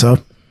bring this up,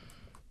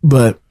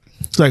 but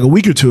it's like a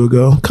week or two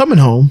ago. Coming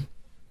home,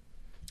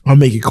 I'll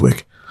make it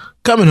quick.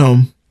 Coming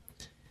home,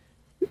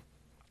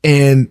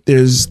 and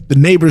there's the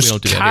neighbor's We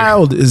don't do that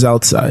child is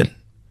outside.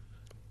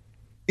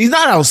 He's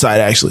not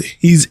outside, actually.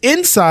 He's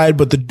inside,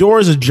 but the door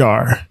is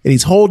ajar, and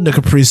he's holding a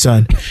Capri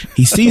Sun.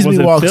 He sees Was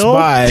me it walks filled?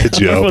 by. Did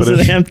you Or was open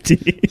it it?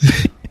 empty?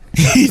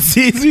 He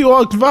sees me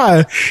walk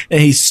by,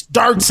 and he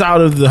starts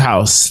out of the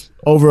house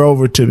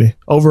over to me.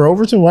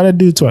 Over to me? Why did I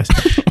do it twice?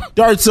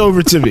 Darts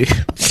over to me.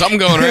 Something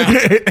going around.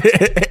 I don't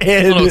know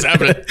And what's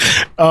happening.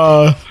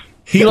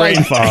 he Brain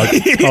like fog.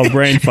 It's called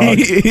brain fog.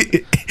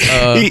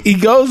 he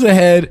goes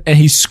ahead and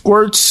he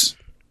squirts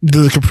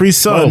the Capri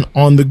Sun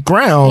on the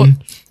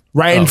ground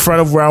right in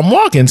front of where I'm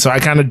walking. So I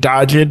kind of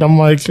dodge it. I'm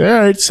like, all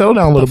right, settle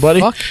down, little buddy.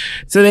 fuck?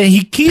 So then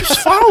he keeps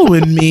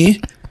following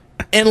me.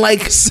 And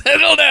like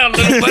Settle down,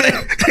 little buddy.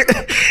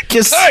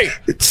 just, Hey!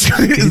 He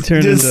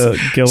turned into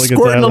Gilligan's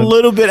squirting Island. a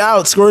little bit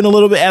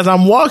as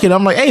I'm walking.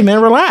 I'm like, hey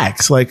man,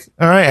 relax. Like,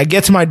 all right, I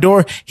get to my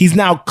door. He's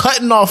now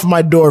cutting off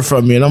my door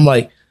from me, and I'm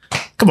like,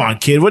 come on,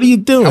 kid, what are you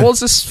doing? How old's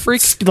this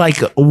freak? Like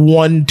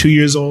 1-2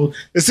 years old.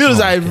 As soon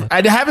as I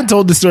haven't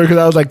told the story because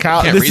I was like,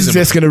 Kyle, Can't this reason is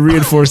just going to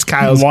reinforce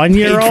Kyle's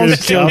 1-year-old hatred of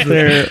out children.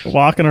 there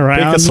walking Pick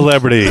around. a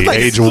celebrity, Like-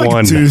 age like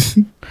 1.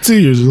 2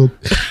 years old.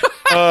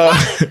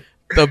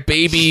 The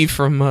baby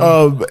from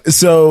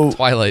So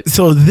Twilight.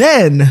 So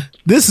then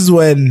this is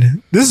where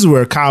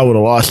Kyle would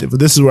have lost it, but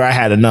this is where I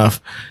had enough.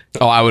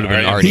 Oh, I would have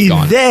been already He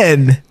gone.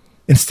 then,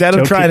 instead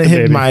of Joe trying to kicked the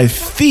hit baby. my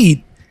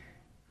feet,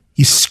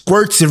 he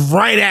squirts it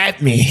right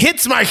at me,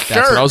 hits my shirt.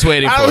 That's what I was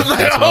waiting for. That's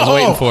what I was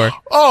waiting for.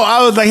 Oh,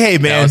 I was like, hey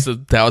man,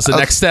 That was the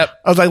next step.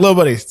 I was like, little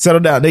buddy, settle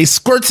down. Then he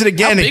squirts it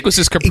again. How big was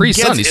his Capri It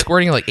gets- Sun? He's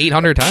squirting it like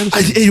 800 times.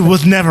 It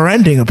was never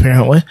ending,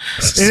 apparently.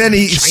 And then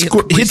he Giant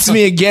Capri hits Sun.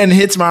 me again,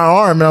 hits my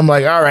arm, and I'm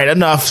like, all right,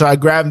 enough. So I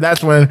grab him.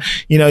 That's when,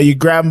 you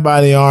grab him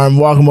by the arm,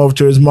 walk him over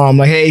to his mom,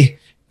 like, hey,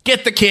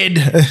 get the kid.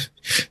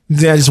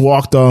 Then I just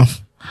walked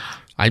off.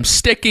 I'm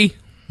sticky.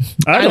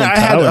 I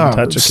wouldn't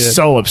touch a kid.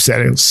 So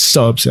upsetting. It was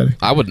so upsetting.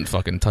 I wouldn't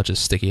fucking touch his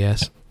sticky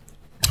ass.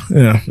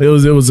 Yeah, it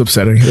was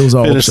upsetting. It was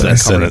all Finish that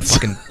upsetting.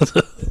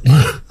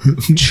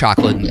 sentence.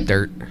 Chocolate and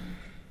dirt.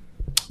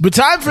 But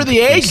time for the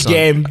age Son.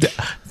 game.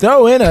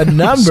 Throw in a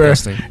number,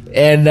 Disgusting.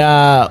 and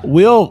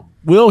we'll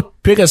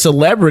pick a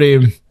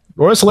celebrity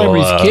or a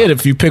celebrity's Well, kid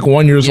if you pick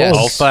 1 year Yes.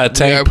 old. All Fat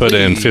Tank Yeah, put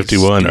in please.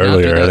 51 Do not do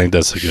earlier. I that. think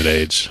that's a good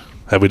age.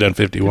 Have we done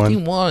 51?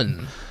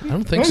 51. I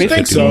don't think I so. don't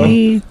think so.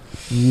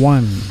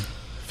 51.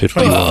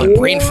 51.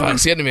 Brain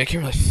fog's getting me. I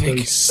can't really think.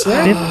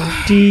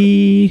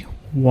 51.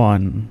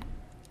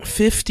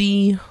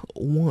 51.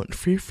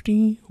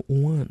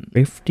 51.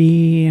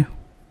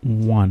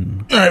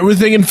 51. All right, we're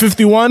thinking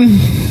 51,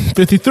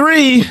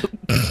 53.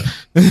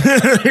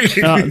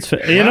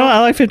 I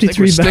like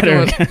 53 we're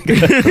better.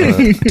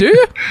 sticking Do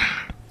you?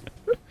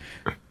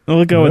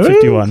 We'll go with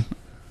 51.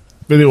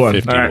 51.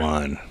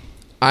 51.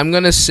 I'm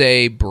going to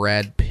say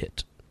Brad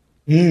Pitt.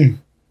 I'm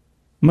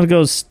going to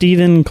go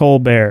Stephen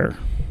Colbert.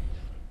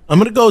 I'm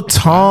going to go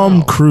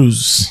Tom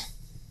Cruise.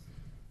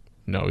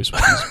 No, he's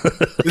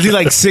Is he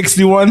like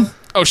 61?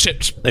 oh,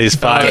 shit. He's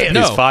five.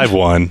 no. He's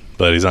 5'1",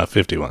 but he's not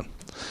 51.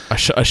 I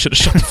should have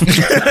shot the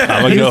fuck.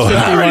 I'm gonna go.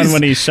 51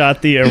 when he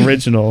shot the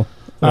original.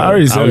 I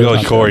already said I'm it.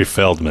 going Corey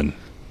Feldman.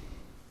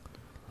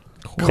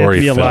 Corey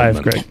Be alive,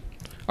 Feldman. Greg.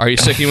 Are you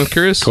sticking with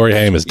Cruz? Corey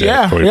Haim is dead.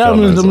 Yeah, Corey I'm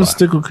Feldman is gonna alive.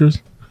 stick with Cruise.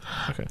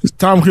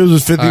 Tom Cruise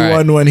was 51 All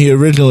right. when he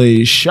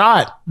originally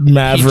shot He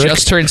Maverick.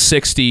 just turned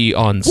 60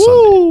 on Sunday.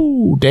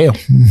 Woo, damn.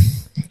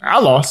 I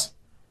lost.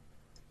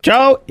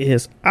 Joe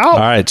is out. All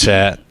right,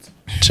 chat.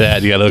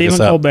 Chad, you got to look Stephen this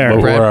up. Colbert.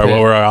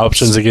 What were our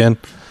options again?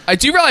 I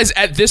do realize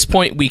at this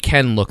point we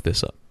can look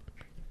this up.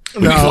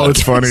 No,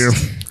 it's funnier.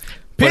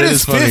 But It it's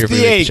is funnier for me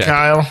to 58, check.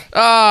 Kyle.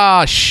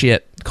 Ah,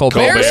 shit.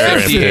 Colbert's Colbert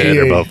and 58. Pitt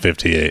are both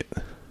 58.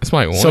 This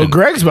might win. So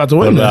Greg's about to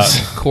What win about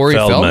this. Corey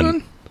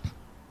Feldman?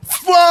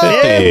 Whoa!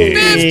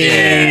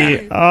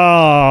 50?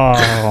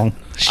 Oh.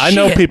 I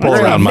know people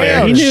Shit. around my He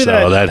age, knew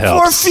so that. that For a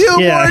helps. few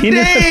Yeah, more he knew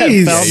that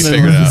days. Feldman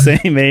figured was it the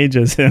same age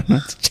as him.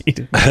 That's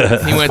cheating.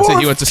 He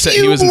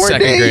was in more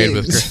second grade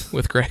days.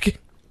 with Greg.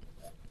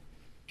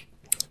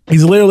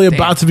 He's literally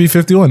about to be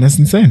 51. That's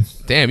insane.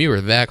 Damn, you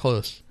were that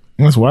close.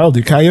 That's wild,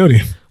 dude.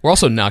 Coyote. We're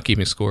also not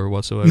keeping score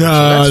whatsoever. No, so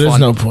that's there's fun.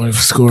 no point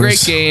for scores.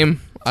 Great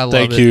game. I love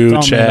Thank it. you, It's all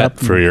made chat, up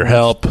for in your the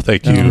help.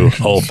 Thank you,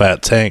 Old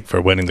Fat Tank, for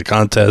winning the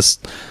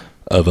contest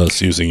of us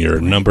using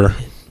your number.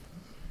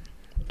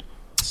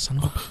 Son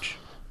of a bitch.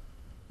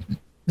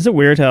 Is it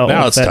weird how Now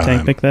Old it's Fat time.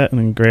 Tank picked that and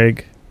then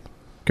Greg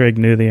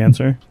knew the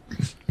answer?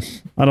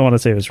 I don't want to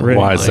say it was rigged.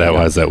 Why is that?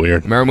 Why is that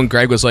weird? Remember when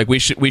Greg was like, "We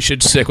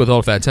should stick with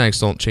Old Fat Tanks.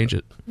 Don't change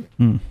it."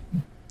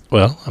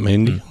 Well, I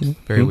mean,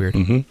 Very weird.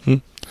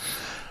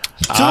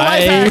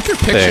 I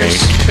think.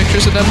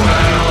 Pictures of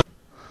them.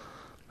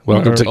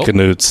 Welcome to Oh.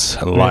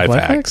 Canute's Life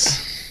life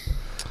Hacks.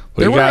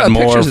 We There were, got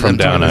more pictures of from them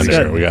down talking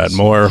under. about We got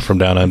more from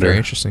down Very under.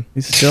 interesting.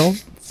 He's still?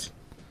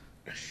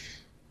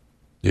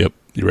 Yep.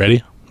 You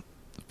ready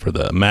for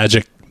the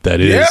magic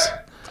that is?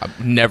 I'm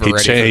never He,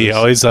 ready. For he this.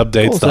 always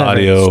updates What was the that?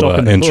 audio Stuck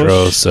in the intro,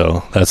 bush?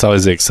 so that's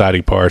always the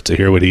exciting part to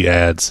hear what he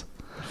adds.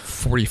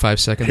 45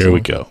 seconds. Here we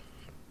long. go.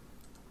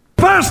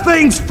 First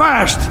things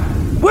first.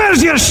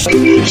 Where's your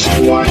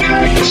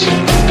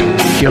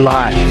Your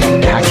life,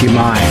 hack your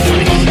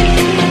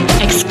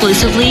mind.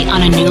 Exclusively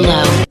on a new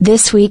low.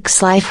 This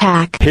week's life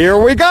hack. Here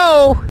we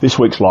go. This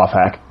week's life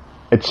hack,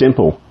 it's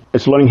simple.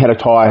 It's learning how to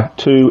tie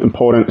two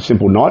important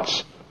simple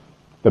knots,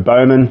 the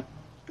bowman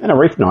and a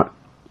reef knot.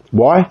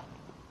 Why?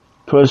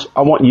 Because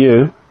I want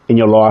you in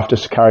your life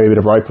just to carry a bit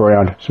of rope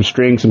around, some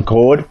string, some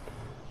cord,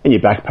 in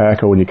your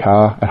backpack or in your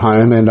car at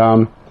home,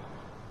 and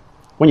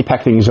when you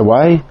pack things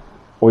away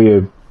or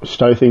you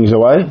stow things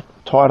away,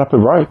 tie it up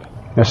with rope.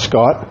 Now,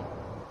 Scott,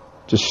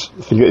 just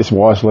think of this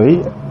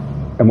wisely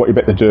and what you're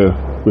about to do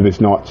with these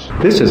knots.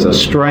 This is a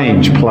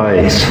strange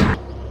place.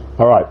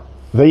 All right,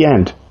 the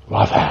end.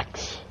 Life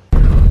hacks.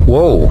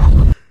 Whoa.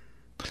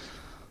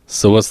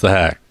 So what's the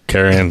hack?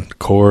 Carrying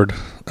cord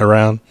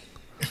around?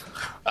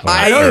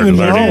 I don't even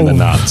learning know. the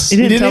knots. He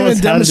He didn't didn't tell even us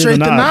how to do demonstrate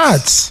the the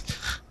knots. knots.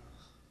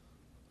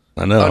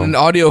 I know. On an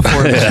audio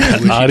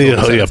format.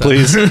 Audio, yeah,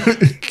 please.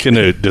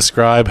 Canute,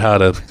 describe how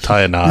to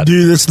tie a knot.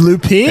 Do this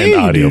loop here. In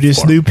audio Do this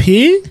form. loop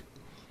here.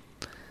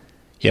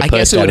 You I put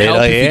guess it would that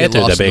help if you ear get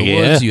to lost in big the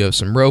ear. woods. You have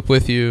some rope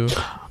with you.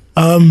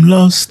 I'm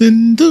lost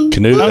in the.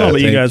 Canute, I don't know I about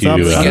you think guys. I'm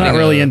you, not Getting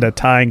really a- into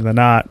tying the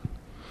knot.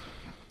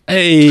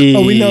 Hey.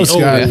 Oh, we know,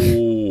 Scott.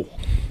 Oh.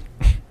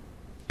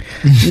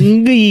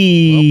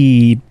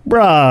 The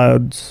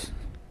rods.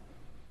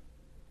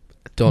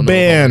 Don't know.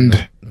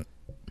 Band.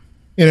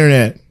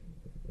 Internet.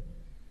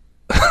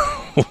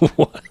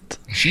 What?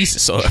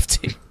 Jesus,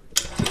 OFT.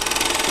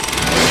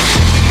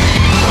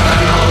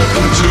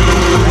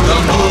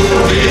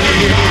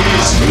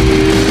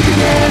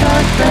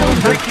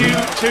 Thank you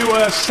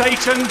to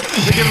Satan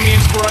for giving me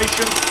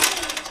inspiration.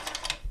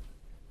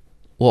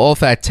 Well, Old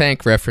Fat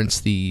Tank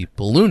referenced the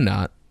balloon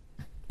knot,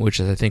 which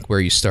is, I think, where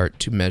you start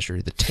to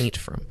measure the taint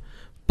from.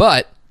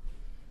 But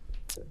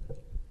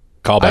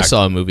Call I back.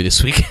 saw a movie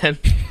this weekend.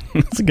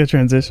 That's a good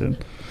transition.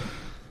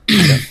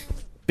 Yeah,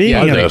 Speaking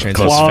I know, of most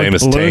clogged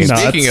famous balloon taints.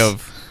 knots, Speaking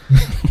of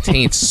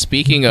taints,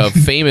 speaking of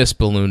famous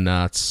balloon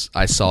knots,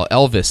 I saw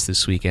Elvis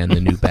this weekend,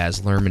 the new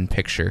Baz Luhrmann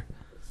picture.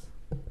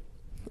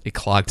 It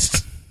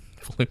clogged.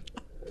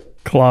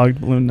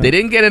 clogged balloon knots. They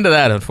didn't get into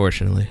that,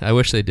 unfortunately. I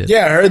wish they did.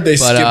 Yeah, I heard they But,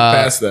 skipped uh,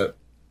 past that.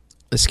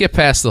 They skipped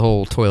past the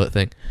whole toilet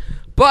thing.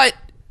 But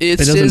it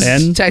It doesn't is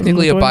end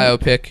technically a on the toilet?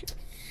 biopic.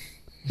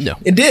 No.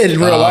 It did in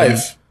real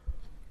life.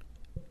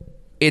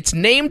 It's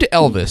named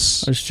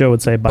Elvis. As Joe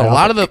would say, But a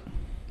lot of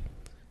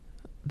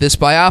this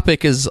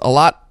biopic is a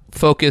lot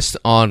focused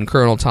on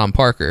Colonel Tom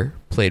Parker,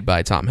 played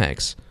by Tom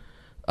Hanks.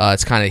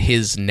 It's kind of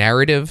his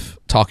narrative,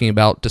 talking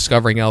about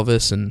discovering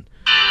Elvis and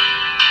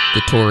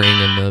the touring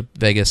and the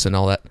Vegas and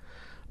all that.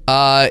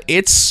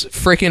 It's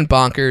freaking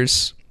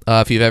bonkers.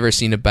 If you've ever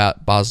seen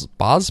about Baz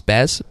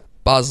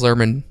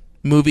Luhrmann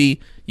movie,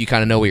 you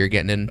kind of know what you're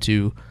getting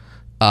into.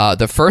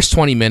 The first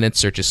 20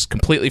 minutes are just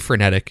completely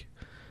frenetic.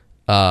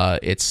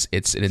 It's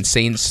an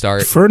insane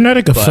start.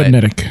 Frenetic or but-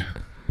 phonetic?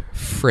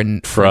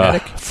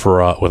 Frenetic?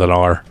 Fra with an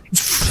R.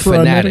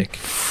 Fanatic.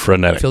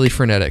 Frenetic. Philly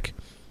frenetic.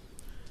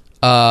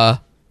 I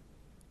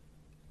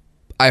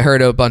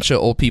heard a bunch of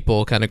old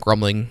people kind of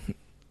grumbling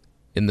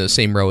in the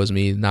same row as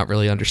me, not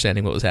really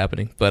understanding what was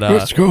happening. But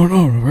What's going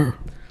on?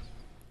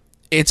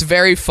 it's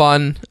very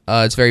fun.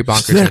 It's very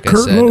bonkers. That Like I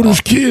Kurt said.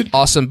 Loder's kid.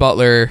 Austin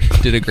Butler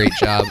did a great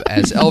job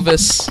as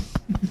Elvis.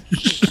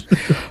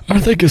 I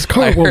think his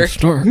car I won't heard-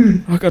 start.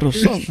 I got a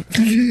son.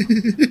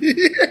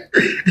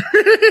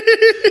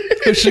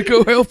 I should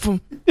go help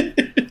him.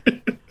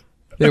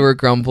 They were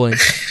grumbling.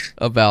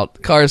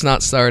 about cars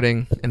not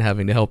starting and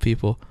having to help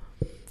people.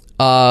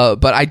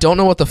 But I don't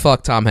know what the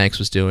fuck Tom Hanks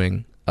was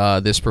doing.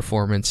 This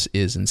performance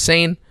is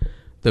insane.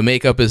 The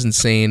makeup is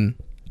insane.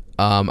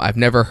 I've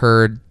never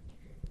heard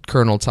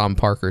Colonel Tom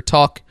Parker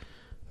talk.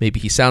 Maybe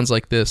he sounds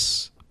like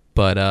this,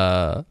 but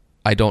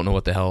I don't know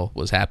what the hell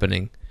was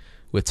happening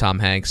with Tom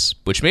Hanks,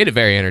 which made it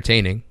very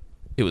entertaining.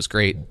 It was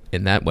great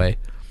in that way.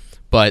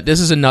 But this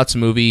is a nuts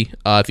movie.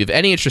 If you have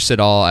any interest at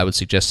all, I would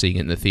suggest seeing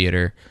it in the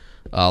theater.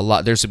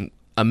 There's some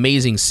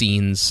amazing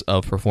scenes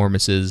of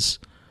performances,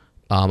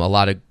 a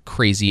lot of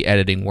crazy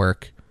editing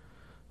work.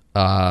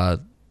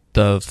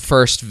 The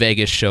first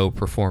Vegas show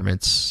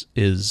performance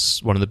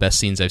is one of the best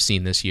scenes I've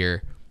seen this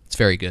year. It's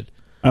very good.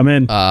 I'm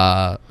in.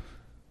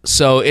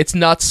 So it's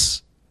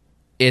nuts.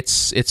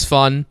 It's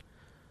fun.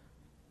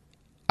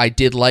 I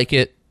did like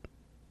it.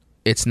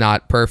 It's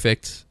not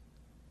perfect,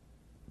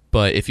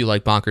 but if you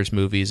like bonkers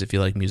movies, if you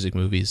like music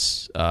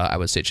movies, I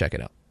would say check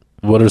it out.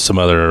 What are some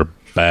other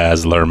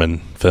Baz Luhrmann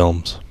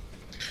films?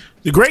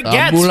 The Great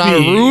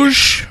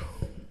Gatsby.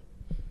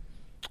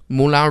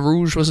 Moulin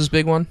Rouge was his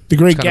big one. The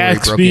Great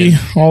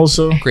Gatsby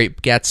also. Great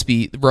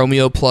Gatsby.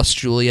 Romeo plus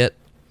Juliet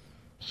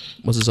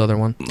was his other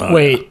one.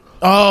 Wait.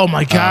 Oh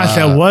my gosh,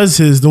 that was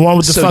his. The one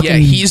with the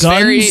fucking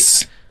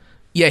guns.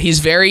 He's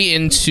very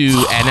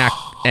into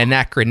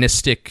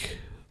anachronistic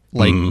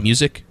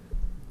music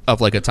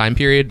of like a time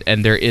period,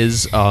 and there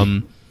is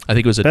I think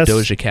it was a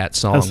Doja Cat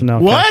song.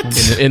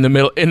 What? In the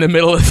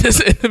middle of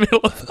this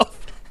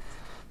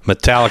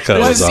Metallica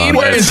was on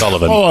Ed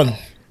Sullivan.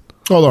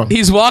 Hold on.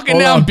 He's walking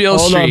down Beale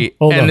Street,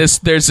 and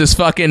there's this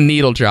fucking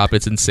needle drop.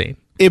 It's insane.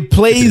 It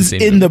plays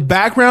in the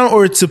background,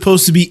 or it's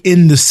supposed to be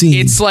in the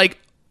scene? It's like,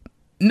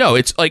 no,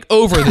 it's like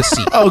over the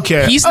scene.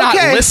 Okay. He's not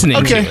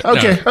listening to it.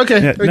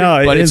 Okay.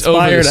 No, but it it's over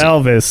inspired the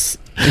Elvis.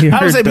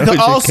 I would say because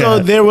also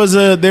there was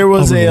a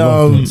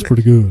it's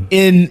pretty good.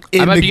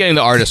 I might be getting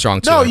the artist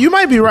wrong too. No, you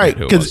might be right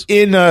because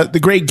in The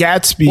Great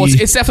Gatsby, well,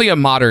 it's definitely a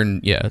modern.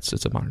 Yeah, it's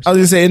a modern. I was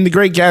gonna say in The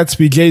Great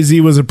Gatsby,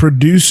 Jay-Z was a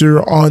producer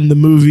on the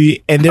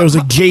movie, and there was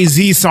a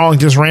Jay-Z song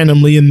just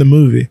randomly in the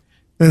movie.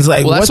 And it's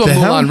like, well, that's what the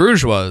Moulin hell?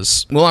 Rouge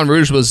was. Moulin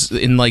Rouge was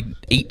in like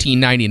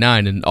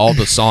 1899, and all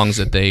the songs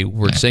that they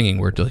were singing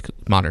were like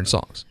modern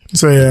songs.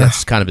 So yeah,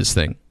 that's kind of his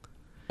thing.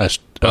 That's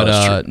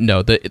true.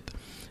 No,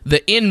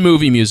 the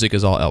in-movie music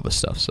is all Elvis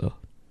stuff, so.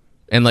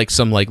 And like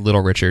some like Little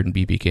Richard and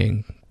B.B.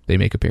 King, they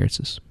make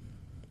appearances.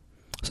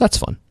 So that's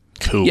fun.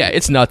 Cool. Yeah,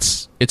 it's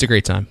nuts. It's a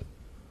great time.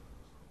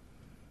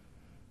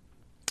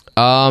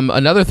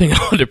 Another thing I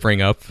wanted to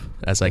bring up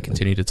as I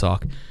continue to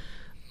talk.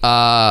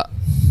 I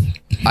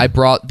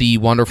brought the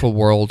wonderful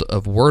world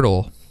of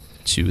Wordle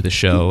to the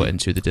show and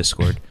to the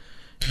Discord.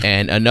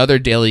 And another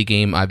daily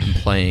game I've been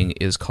playing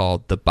is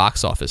called the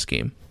Box Office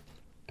game.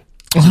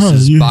 This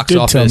is you Box did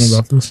Office tell me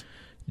about this.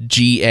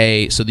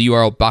 GA. So the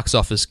URL Box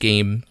Office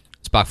game,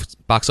 it's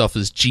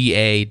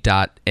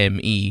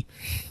boxofficega.me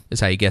is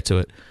how you get to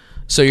it.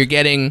 So you're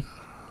getting,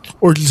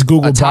 or just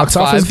Google Box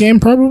Office 5. game,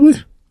 probably.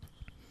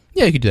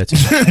 Yeah, you could do that too.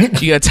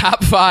 You got a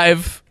top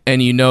 5,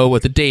 and you know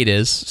what the date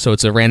is. So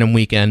it's a random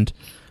weekend.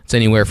 It's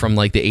anywhere from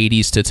like the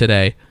 80s to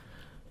today.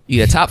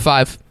 You got top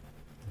 5.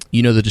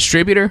 You know the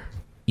distributor.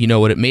 You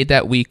know what it made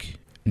that week,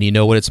 and you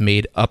know what it's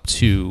made up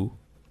to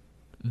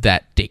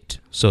that date.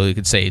 So you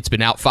could say it's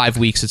been out 5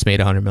 weeks, it's made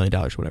 $100 million,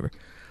 whatever.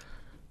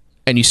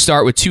 And you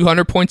start with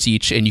 200 points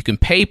each, and you can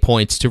pay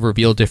points to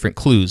reveal different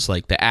clues,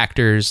 like the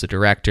actors, the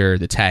director,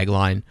 the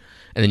tagline,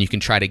 and then you can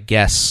try to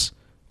guess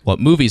what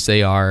movies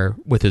they are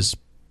with as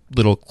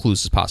little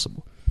clues as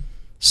possible.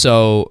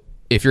 So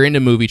if you're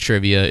into movie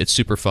trivia, it's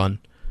super fun.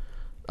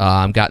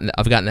 I've gotten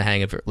the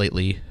hang of it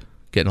lately,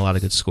 getting a lot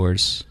of good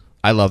scores.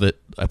 I love it.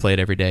 I play it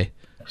every day.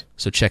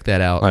 So check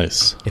that out.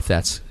 Nice. If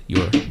that's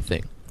your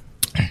thing.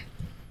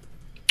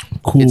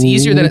 Cool, it's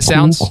easier than it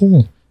sounds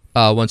cool.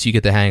 Once you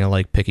get the hang of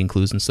like picking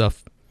clues and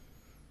stuff.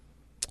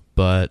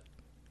 But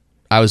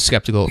I was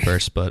skeptical at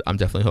first, but I'm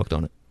definitely hooked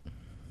on it.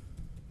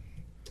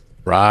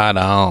 Right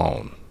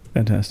on.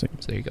 Fantastic.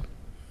 So there you go.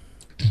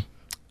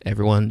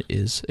 Everyone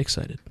is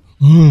excited.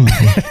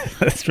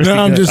 That's really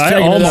No, I'm good. just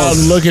checking it out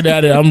and looking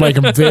at it. I'm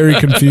very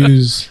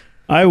confused.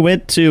 I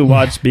went to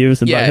watch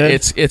Beavis and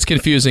Butthead. It's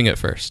confusing at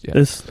first. Yeah.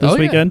 This yeah.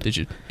 weekend. Did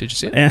you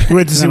see it? And You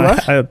went to see then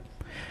what?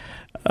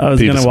 I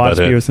was going to watch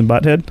Butthead. Beavis and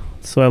Butthead,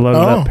 so I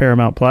loaded up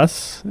Paramount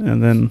Plus,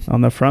 and then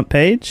on the front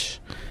page,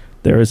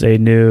 there was a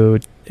new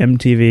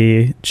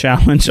MTV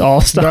Challenge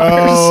All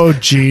Stars. Oh,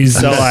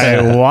 jeez. So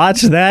I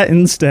watched that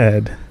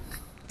instead.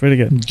 Pretty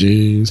good.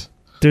 Jeez.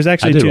 There's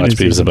actually I did 2 watch new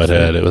Beavis and seasons.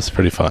 Butthead. It was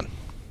pretty fun.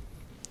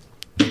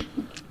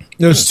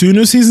 There's 2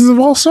 new seasons of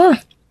All Star?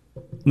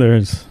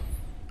 There's.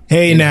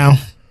 Hey, now.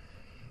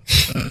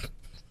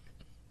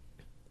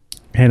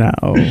 Hey now.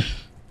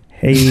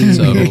 Hey.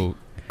 So,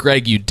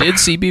 Greg, you did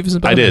see Beavis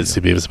and Butthead? I did see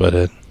Beavis and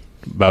Butthead.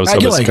 I was I so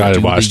feel like guy Do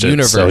watched the it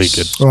universe. so he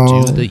could.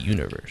 Do the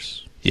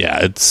universe.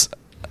 Yeah, it's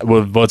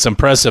what's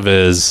impressive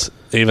is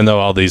even though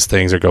all these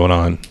things are going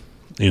on,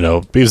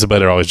 Beavis and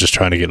Butthead are always just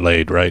trying to get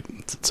laid, right?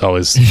 It's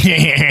always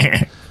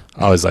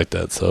always like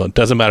that. So it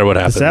doesn't matter what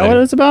happens. Is that what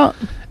it's about?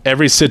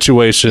 every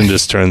situation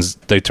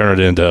they turn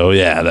it into, oh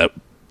yeah, that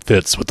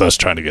fits with us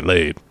trying to get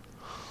laid.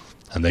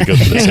 And they go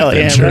to this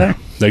adventure.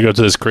 They go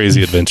to this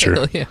crazy adventure.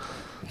 Hell yeah.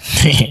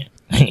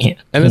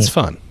 And it's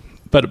fun.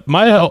 But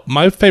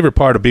my favorite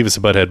part of Beavis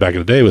and Butthead back in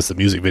the day was the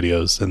music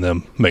videos and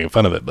them making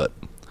fun of it. But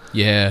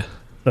yeah,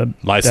 The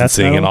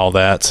licensing and all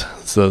that.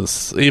 So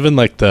even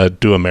like the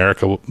Do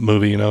America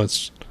movie,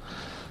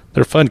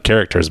 they're fun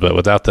characters, but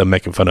without them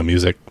making fun of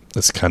music,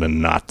 it's kind of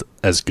not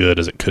as good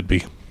as it could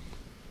be.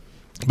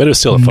 But it was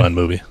still a fun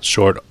movie.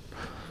 Short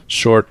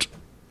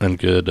and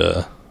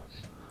good.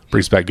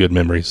 Brings back good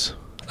memories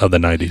of the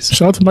 90s.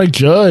 Shout out to Mike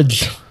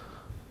Judge.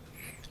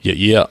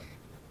 Yeah.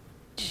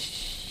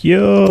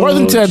 Yo. More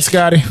than 10,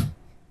 Scotty.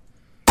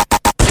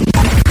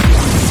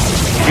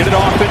 Get it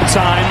off in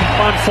time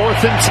on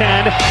 4th and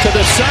 10 to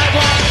the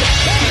sideline.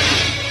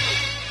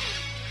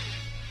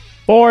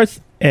 4th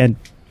and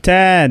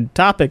 10.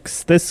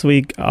 Topics this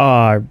week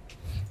are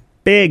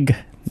Big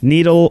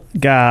Needle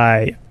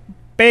Guy,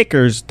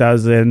 Baker's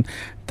Dozen,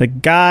 the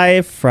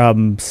guy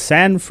from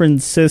San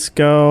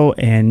Francisco,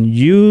 and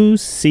You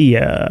See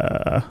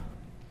Ya.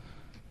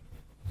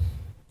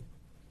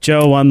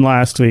 Joe won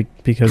last week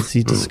because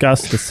he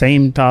discussed the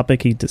same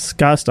topic he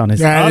discussed on his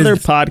other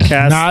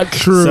podcast. Not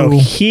true. So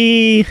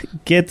he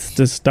gets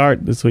to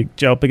start this week.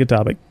 Joe, pick a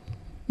topic.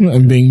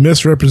 I'm being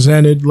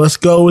misrepresented. Let's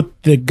go with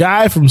the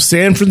guy from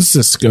San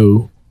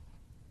Francisco.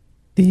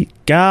 The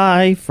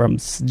guy from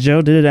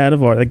Joe did it out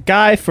of order. The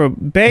guy from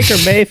Baker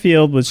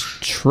Mayfield was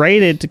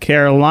traded to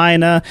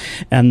Carolina,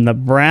 and the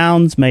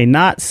Browns may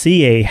not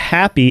see a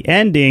happy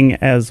ending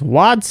as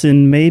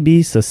Watson may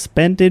be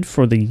suspended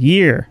for the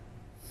year.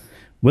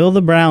 Will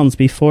the Browns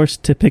be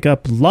forced to pick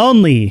up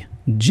lonely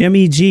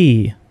Jimmy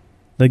G,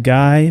 the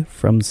guy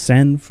from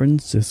San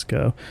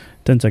Francisco?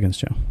 10 seconds,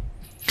 Joe.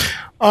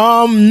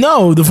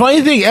 No. The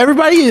funny thing,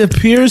 everybody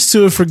appears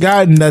to have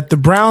forgotten that the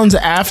Browns,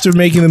 after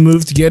making the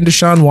move to get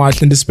Deshaun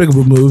Watson,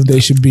 despicable move,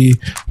 they should be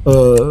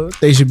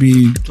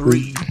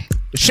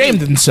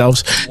ashamed of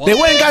themselves. They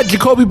went and got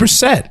Jacoby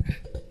Brissett,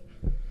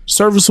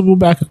 serviceable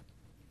backup.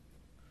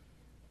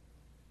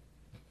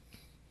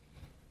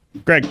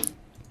 Greg.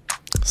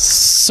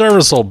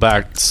 Serviceable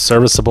backup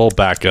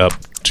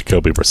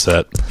Jacoby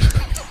Brissett.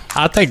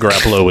 I think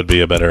Garoppolo would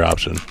be a better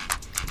option.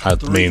 I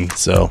don't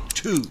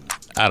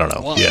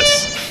know.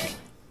 Yes.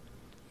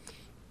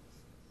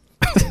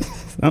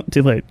 Oh,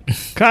 too late.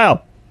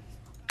 Kyle.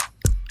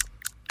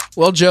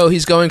 Well, Joe,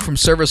 he's going from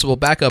serviceable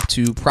backup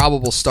to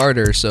probable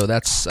starter, so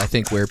that's, I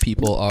think, where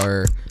people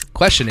are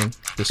questioning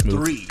this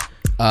move.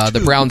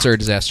 The Browns are a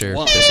disaster.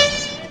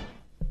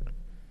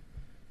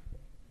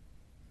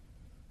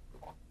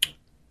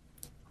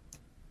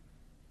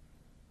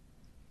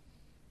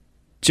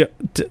 Joe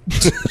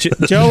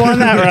won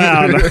that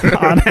round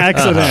on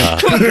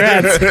accident.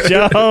 Congrats,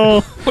 Joe.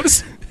 What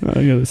is? I'm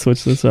going to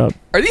switch this up.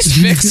 Are these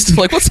fixed?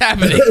 Like, what's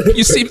happening?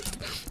 You seem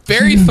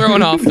very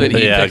thrown off that he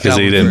because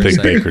he didn't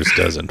pick Baker's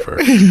Dozen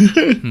first.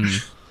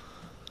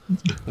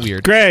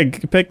 Weird.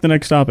 Greg, pick the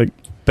next topic.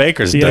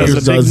 Baker's Dozen.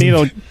 Dozen. Big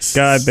needle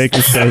guy,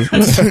 Baker's Dozen.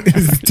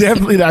 It's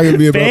definitely not going to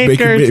be about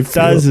Baker Baker's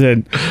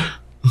Mayfield.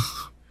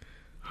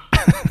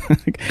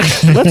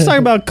 Dozen. Let's talk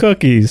about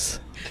cookies.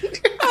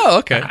 Oh,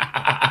 okay.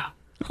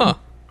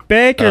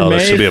 Baker there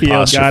should be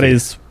Mayfield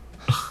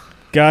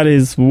got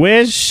his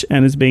wish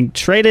and is being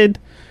traded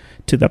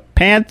to the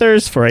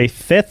Panthers for a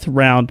 5th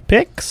round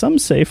pick. Some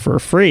say for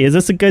free. Is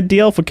this a good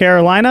deal for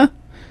Carolina?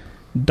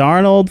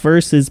 Darnold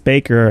versus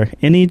Baker.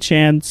 Any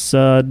chance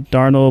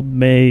Darnold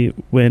may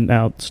win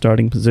out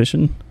starting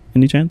position?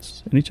 Any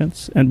chance?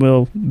 And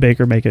will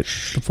Baker make it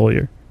the full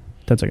year?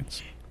 10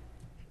 seconds.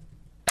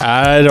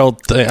 I don't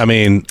think. I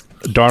mean,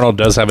 Darnold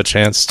does have a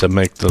chance to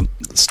make the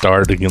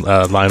starting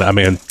line. I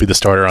mean, be the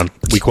starter on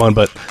week 1,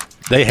 but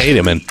they hate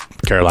him in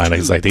Carolina.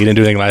 He's like, he didn't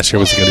do anything last year.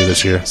 What's he going to do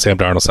this year? Sam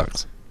Darnold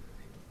sucks.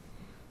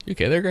 You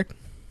okay there, Greg?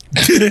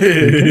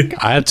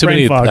 I had too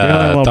many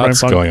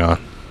thoughts going on.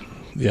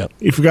 Yeah.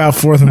 You forgot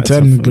 4th and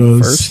 10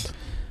 goes. First.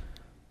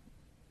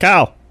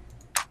 Kyle.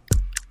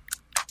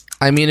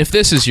 I mean, if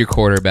this is your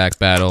quarterback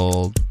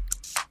battle,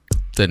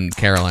 then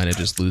Carolina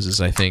just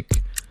loses, I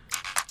think.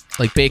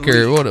 Like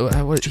Baker,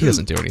 what he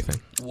doesn't do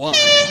anything.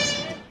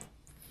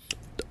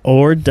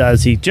 Or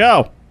does he?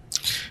 Joe.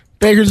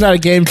 Baker's not a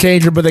game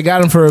changer, but they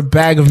got him for a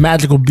bag of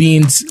magical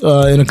beans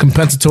in a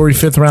compensatory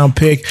 5th round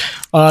pick.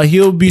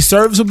 He'll be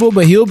serviceable,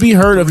 but he'll be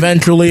hurt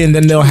eventually, and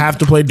then they'll have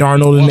to play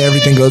Darnold, and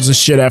everything goes to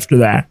shit after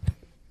that.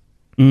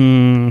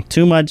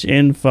 Too much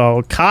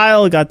info.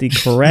 Kyle got the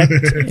correct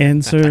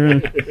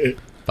answer.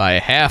 By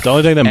half. The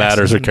only thing that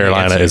matters for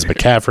Carolina is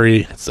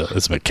McCaffrey. So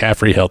it's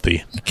McCaffrey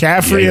healthy.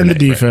 McCaffrey and the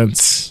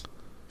defense.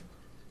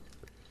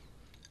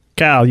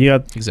 Kyle, you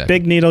got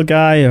Big Needle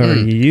Guy or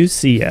You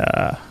See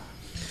Ya?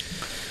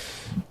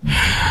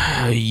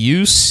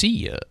 You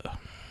See Ya.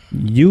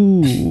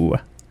 You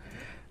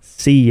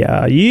See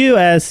Ya.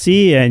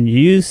 USC and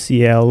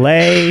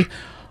UCLA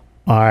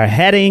are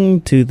heading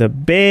to the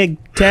Big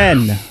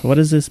Ten. What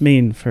does this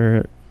mean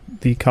for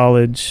the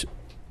college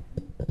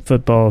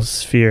football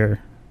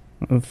sphere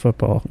of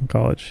football in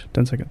college?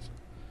 10 seconds.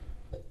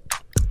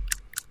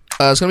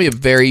 It's going to be a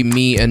very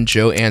me and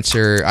Joe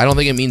answer. I don't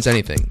think it means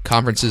anything.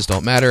 Conferences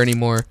don't matter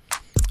anymore.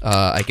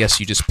 I guess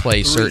you just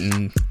play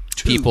certain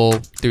people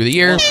through the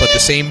year, but the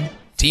same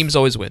teams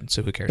always win,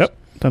 so who cares? Yep.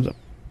 Thumbs up.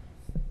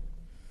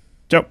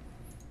 Joe.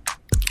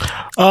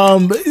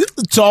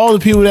 To all the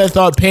people that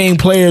thought paying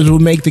players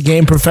would make the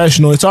game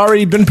professional, it's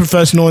already been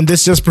professional, and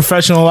this just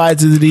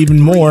professionalizes it even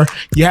more.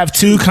 You have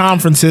 2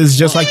 conferences,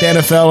 just like the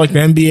NFL, like the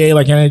NBA,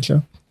 like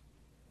NHL.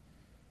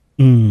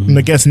 And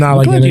I guess not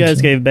like glad NHL. you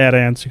guys gave bad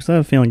answers, because I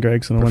have a feeling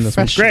Greg's going to win this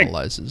one. Greg.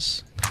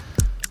 Professionalizes.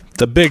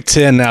 The Big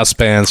Ten now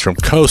spans from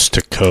coast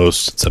to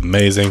coast. It's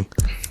amazing.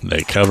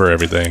 They cover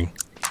everything.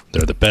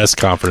 They're the best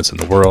conference in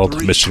the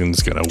world.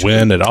 Michigan's going to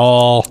win it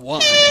all.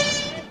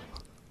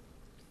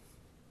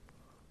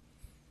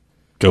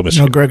 Go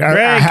Michigan. No, Greg,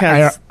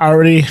 I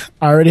already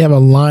have a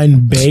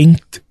line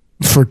banked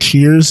for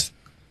Cheers.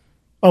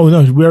 Oh,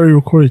 no, we already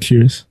recorded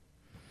Cheers.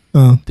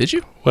 Did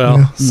you?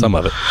 Well, some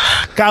of it.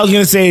 I was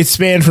going to say it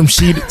spanned from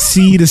sea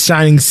to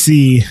shining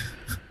sea.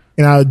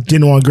 And I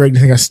didn't want Greg to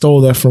think I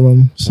stole that from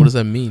him. So What does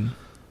that mean?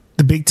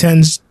 the Big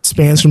Ten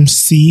spans from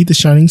sea to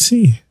shining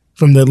sea.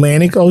 From the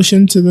Atlantic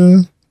Ocean to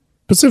the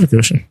Pacific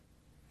Ocean.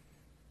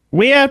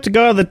 We have to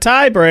go to the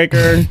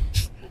tiebreaker.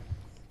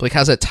 Like,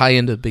 how's that tie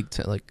into Big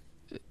Ten? Like,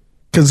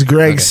 Because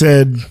Greg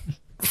said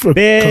from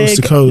Big coast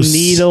to coast.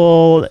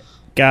 needle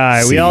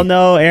guy. We all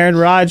know Aaron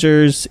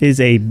Rodgers is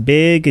a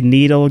big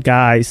needle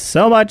guy.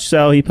 So much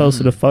so, he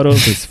posted a photo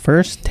of his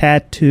first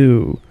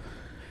tattoo.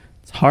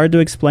 It's hard to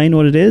explain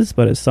what it is,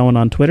 but as someone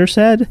on Twitter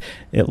said,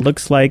 it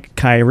looks like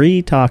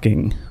Kyrie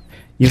talking.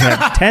 You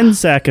have 10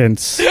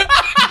 seconds.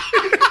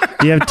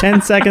 You have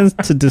 10 seconds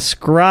to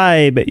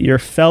describe your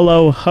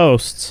fellow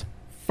host's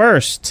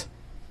first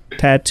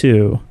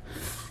tattoo.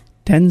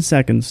 10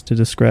 seconds to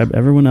describe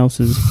everyone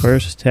else's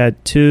first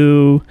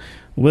tattoo.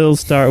 We'll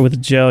start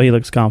with Joe. He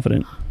looks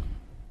confident.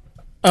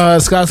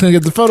 Scott's going to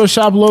get the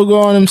Photoshop logo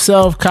on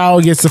himself.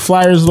 Kyle gets the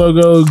Flyers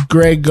logo.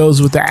 Greg goes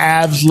with the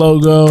Avs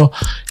logo.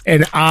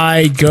 And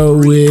I go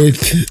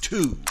with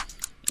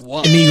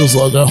an Eagles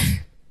logo.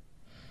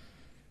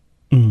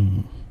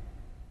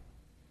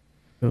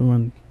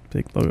 One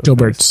big logo. Go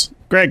Birds.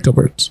 Greg. Go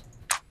Birds.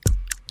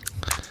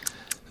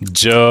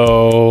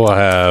 Joe will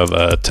have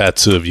a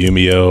tattoo of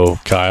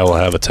Yumio. Kyle will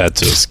have a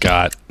tattoo of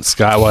Scott.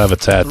 Scott will have a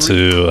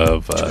tattoo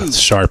of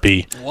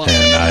Sharpie.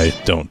 And I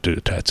don't do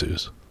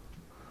tattoos.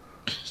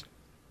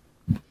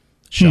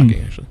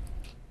 shocking, actually.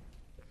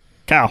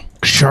 Kyle.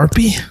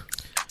 Sharpie?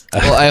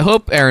 Well, I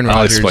hope Aaron I'll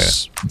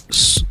Rodgers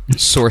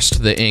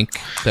sourced the ink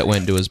that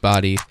went into his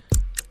body,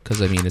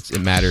 because, I mean, it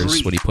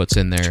matters what he puts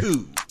in there.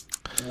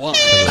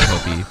 I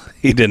hope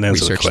he didn't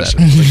answer the researched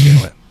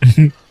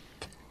question.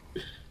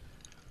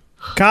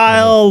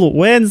 Kyle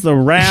wins the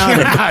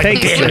round and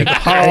takes it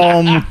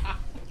home.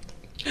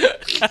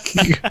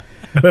 You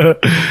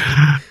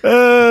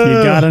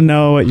gotta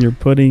know what you're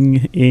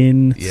putting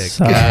in. You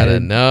gotta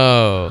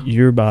know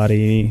your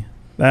body.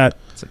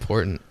 That's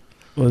important.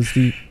 Was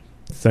the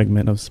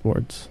segment of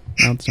sports.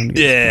 Now it's time to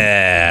get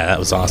Yeah, that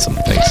was awesome.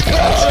 Thanks,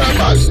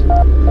 guys.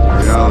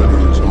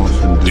 Reality is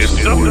often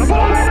distorted.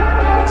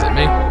 Is it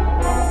me?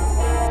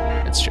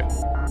 It's Joe.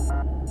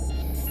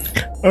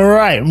 All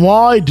right.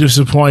 My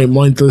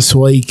disappointment this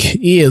week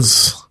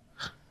is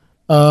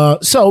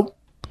so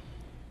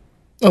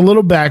a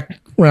little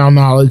background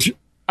knowledge.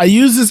 I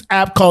use this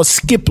app called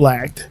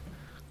Skiplagged.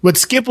 What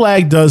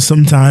Skiplagged does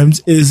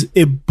sometimes is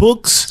it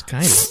books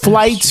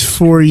flights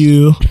for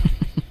you.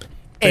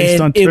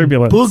 based on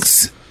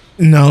turbulence.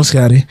 No,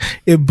 Scotty.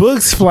 It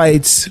books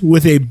flights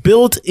with a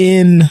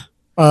built-in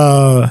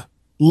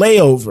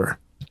layover.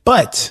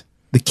 But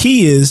the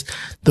key is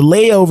the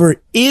layover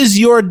is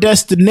your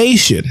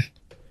destination.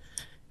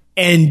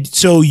 And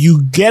so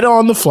you get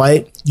on the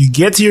flight, you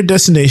get to your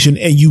destination,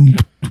 and you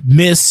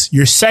miss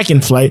your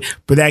second flight,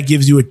 but that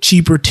gives you a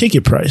cheaper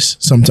ticket price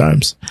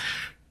sometimes.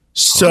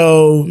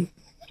 So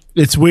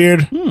it's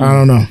weird. I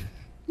don't know.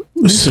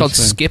 It's called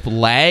Skip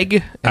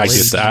Lag. I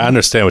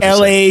understand what you're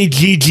saying.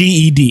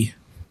 Lagged.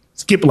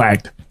 Skip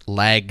lagged.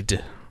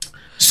 Lagged.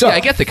 So yeah, I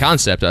get the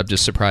concept. I'm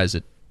just surprised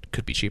it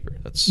could be cheaper.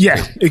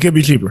 It could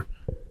be cheaper.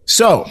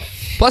 So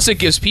plus it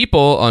gives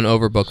people on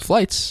overbooked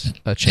flights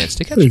a chance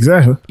to catch it.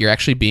 Exactly. You're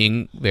actually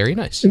being very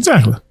nice.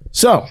 Exactly.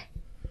 So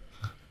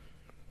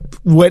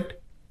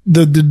what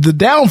the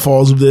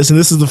downfalls of this, and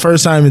this is the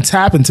first time it's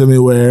happened to me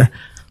where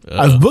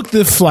I've booked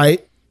the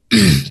flight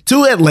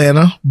to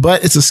Atlanta,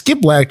 but it's a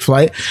skip lag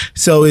flight.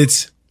 So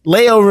it's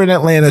layover in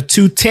Atlanta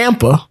to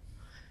Tampa.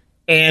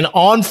 And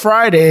on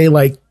Friday,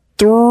 like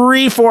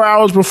 3-4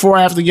 hours before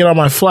I have to get on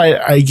my flight,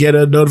 I get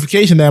a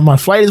notification that my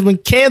flight has been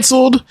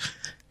canceled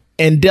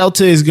and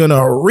Delta is going to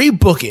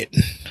rebook it.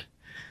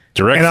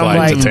 Direct and flight I'm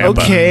like, to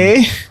Tampa.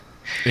 Okay.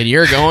 And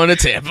you're going to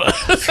Tampa.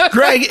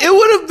 Greg, it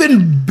would have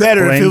been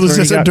better if it was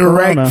just a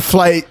direct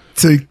flight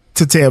to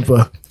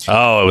Tampa.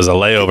 Oh, it was a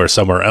layover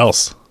somewhere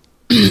else.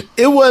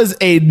 It was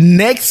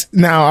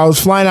now I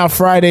was flying out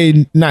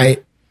Friday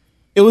night.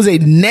 It was a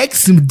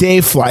next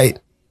day flight.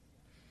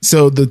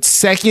 So the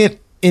second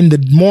in the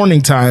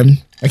morning time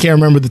I can't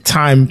remember the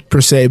time per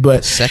se,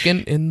 but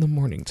second in the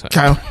morning time.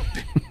 Kyle.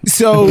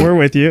 So we're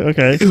with you.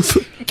 Okay.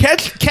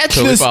 Catch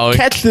Totally following.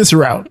 catch this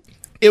route.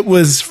 It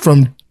was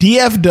from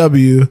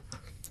DFW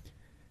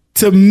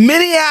to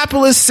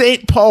Minneapolis,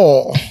 St.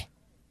 Paul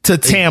to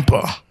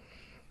Tampa.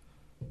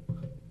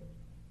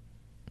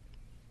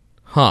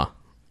 Huh.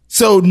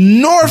 So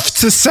north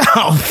to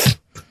south.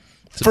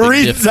 For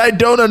reasons I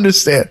don't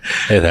understand.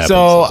 It happens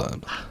so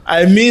sometimes.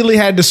 I immediately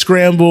had to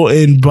scramble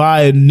and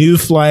buy a new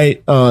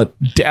flight.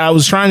 I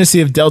was trying to see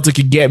if Delta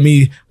could get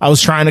me. I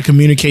was trying to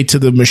communicate to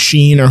the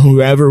machine or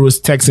whoever was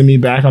texting me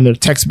back on their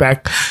text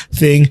back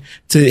thing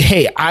to,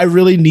 hey, I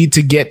really need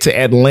to get to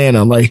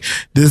Atlanta. Like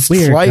this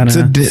flight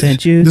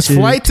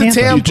to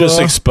Tampa. You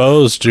just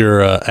exposed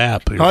your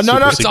app. Your Oh no,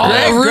 It's all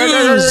a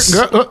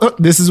ruse.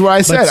 This is what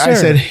I said. I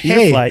said,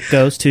 hey, your flight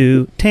goes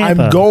to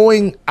Tampa. I'm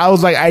going. I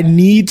was like, I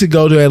need to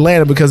go to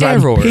Atlanta because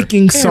I'm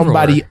picking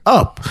somebody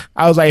up.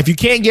 I was like, if you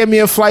can't get me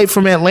a flight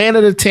from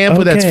Atlanta to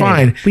Tampa, that's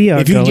fine.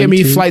 If you can get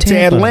me a flight to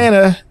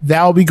Atlanta,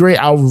 that'll be great.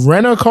 I'll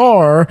rent a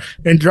car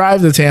and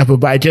drive to Tampa,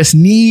 but I just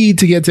need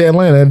to get to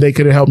Atlanta. And they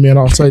could have helped me at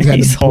all. So I had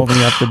He's to holding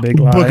up the big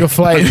lie. book a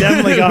flight. I've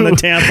definitely gone to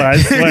Tampa, I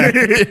swear.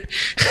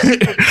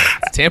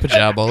 It's Tampa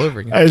job all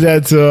over again. I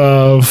had to,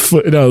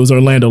 no, it was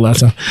Orlando last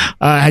time.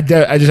 I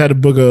just had to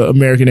book an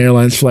American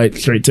Airlines flight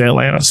straight to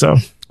Atlanta. So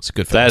it's a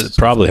good. That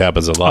probably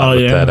happens a lot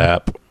with that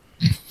app.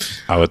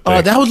 I would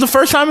think. That was the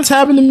first time it's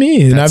happened to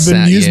me, and I've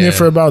been using it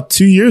for about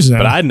 2 years now.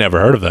 But I'd never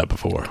heard of that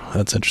before.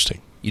 That's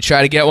interesting. You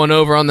try to get one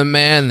over on the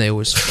man, they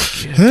was.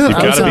 You've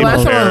got to be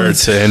prepared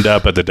to end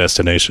up at the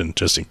destination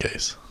just in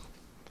case.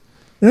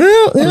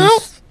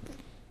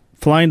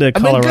 Flying to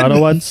Colorado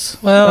once.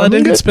 Well, I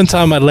didn't get to spend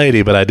time with my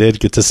lady, but I did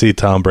get to see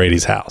Tom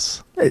Brady's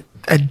house.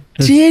 I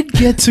did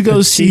get to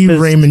go see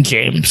Raymond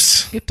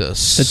James. Get to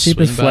the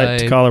cheapest flight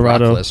to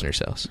Colorado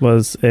house.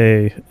 was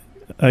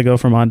I go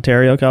from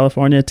Ontario,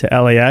 California to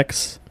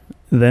LAX,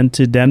 then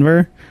to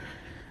Denver,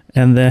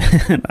 and then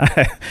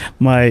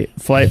my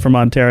flight from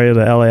Ontario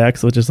to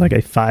LAX, which is like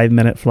a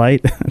 5-minute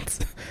flight,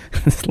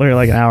 it's literally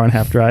like an hour and a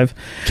half drive,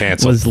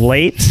 was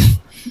late.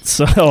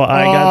 So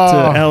I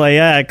got to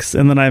LAX,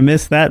 and then I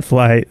missed that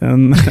flight,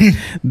 and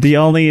the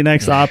only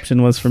next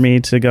option was for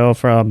me to go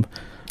from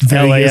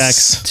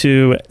LAX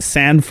to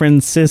San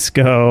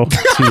Francisco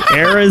to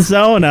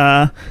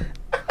Arizona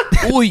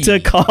to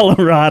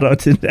Colorado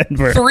to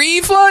Denver.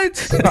 3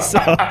 flights. So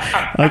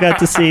I got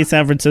to see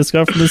San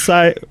Francisco from the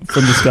sky,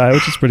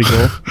 which is pretty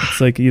cool.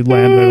 It's like you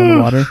land right on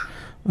the water.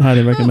 I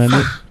highly recommend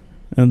it.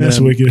 And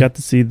then got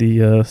to see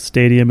the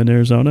stadium in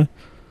Arizona.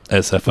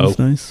 SFO. That's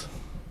nice.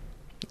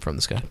 From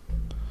the sky.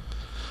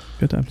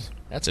 Good times.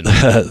 That's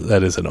annoying.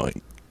 That is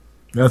annoying.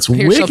 That's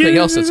Here's wicked. something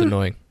else that's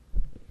annoying.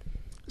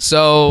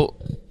 So,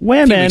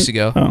 women. A few weeks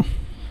ago,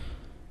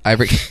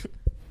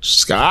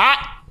 Scott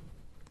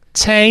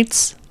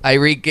Taints. I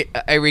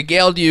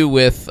regaled you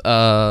with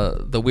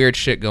the weird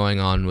shit going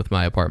on with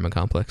my apartment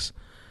complex.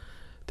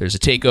 There's a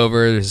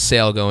takeover. There's a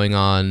sale going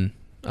on.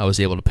 I was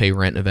able to pay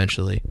rent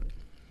eventually.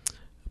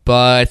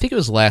 But I think it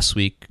was last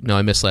week. No,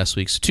 I missed last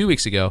week. So 2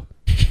 weeks ago,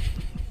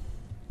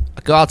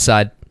 I go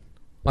outside.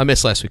 I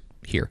missed last week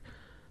here.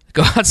 I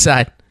go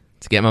outside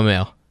to get my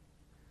mail.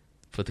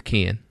 Put the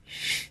key in.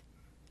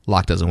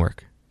 Lock doesn't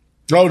work.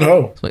 Oh,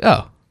 no. It's like,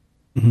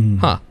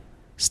 huh.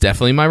 It's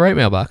definitely my right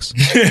mailbox.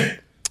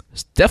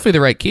 It's definitely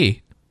the right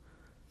key.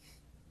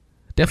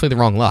 Definitely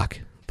the wrong lock.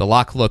 The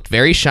lock looked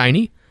very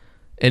shiny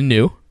and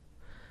new.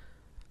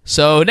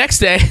 So next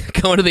day,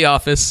 going to the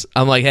office,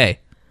 I'm like, hey,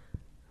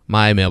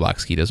 my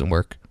mailbox key doesn't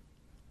work.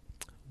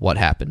 What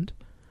happened?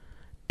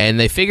 And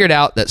they figured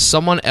out that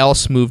someone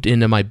else moved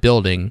into my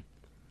building,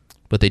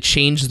 but they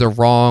changed the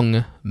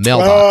wrong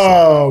mailbox.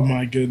 Oh,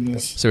 my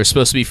goodness. So it was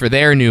supposed to be for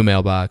their new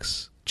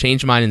mailbox.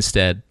 Changed mine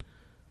instead.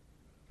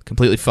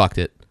 Completely fucked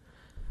it.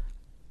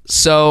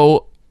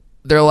 So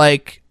they're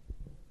like,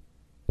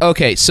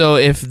 okay, so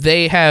if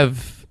they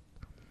have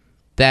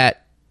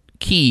that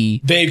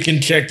key, they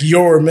can check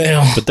your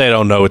mail. But they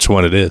don't know which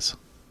one it is.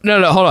 No,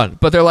 hold on.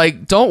 But they're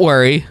like, don't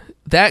worry,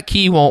 that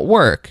key won't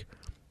work.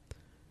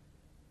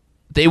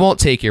 They won't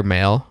take your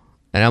mail.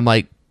 And I'm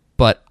like,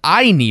 but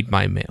I need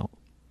my mail.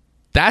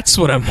 That's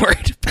what I'm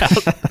worried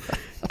about.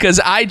 Because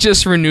I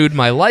just renewed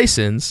my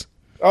license.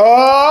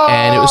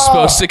 And it was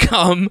supposed to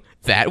come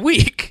that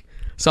week.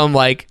 So I'm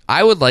like,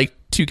 I would like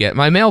to get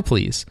my mail,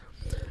 please.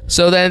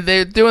 So then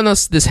they're doing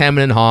this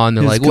hemming and hawing.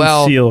 They're like,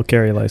 well, concealed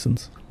carry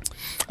license.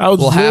 I was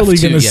literally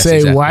going to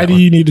say, why do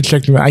you need to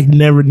check the mail? I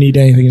never need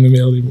anything in the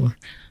mail anymore.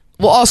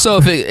 Well, also,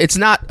 if it's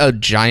not a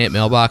giant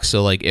mailbox,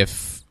 so like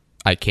if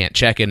I can't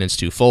check it and it's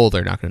too full,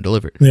 they're not going to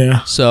deliver it.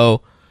 Yeah.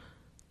 So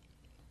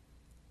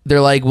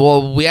they're like,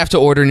 well, we have to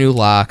order new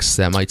locks.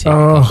 That might take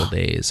a couple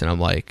days. And I'm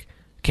like,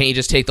 can't you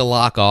just take the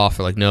lock off?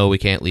 Or like, no, we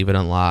can't leave it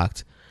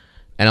unlocked.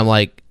 And I'm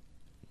like,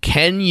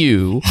 can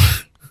you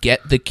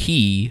get the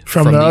key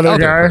from the other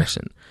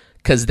person?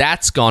 Because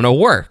that's going to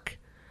work.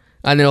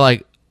 And they're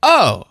like,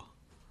 oh,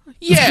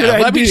 yeah,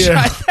 let me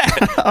try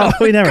that. Oh,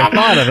 we never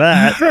thought of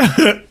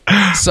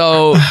that.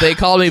 So they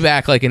called me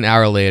back like an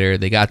hour later.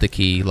 They got the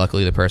key.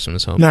 Luckily, the person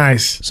was home.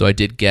 Nice. So I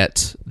did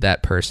get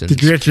that person.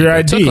 Did you get your ID?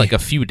 It took like a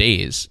few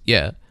days.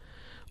 Yeah.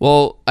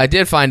 Well, I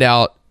did find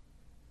out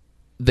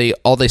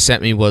all they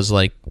sent me was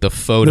like the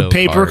photo, the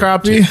paper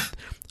copy.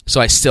 So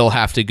I still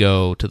have to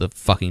go to the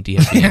fucking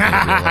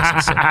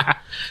DMV. So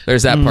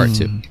there's that part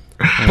too.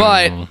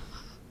 But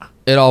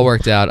it all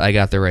worked out. I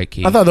got the right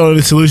key. I thought the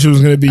only solution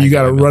was going to be you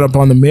got to run up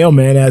on the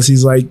mailman as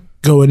he's like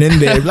going in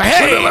there, like,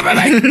 "Hey,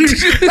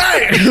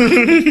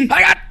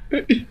 I got."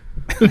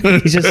 He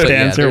just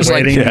stands there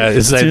waiting.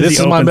 It's like, this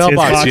is my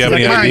mailbox. Do you have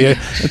any idea?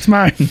 It's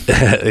mine.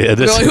 They're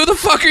like, who the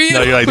fuck are you?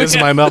 No, you're like, this is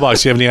my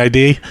mailbox. Do you have any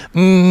ID?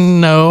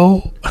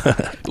 No.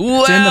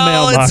 Well, it's in the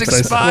mailbox. It's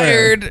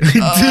expired. Do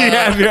you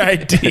have your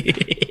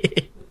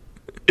ID?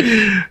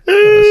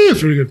 It's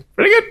pretty good.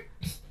 Pretty good.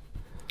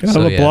 I have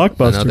a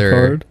Blockbuster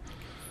card.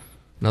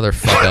 Another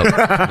fuck up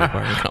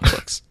apartment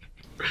complex.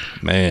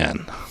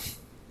 Man.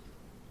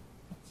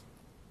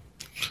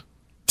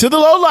 To the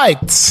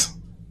lowlights.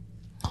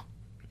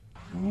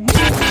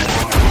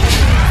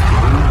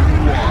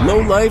 Low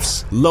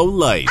life's low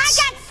lights. I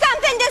got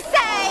something to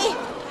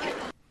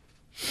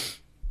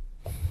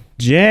say.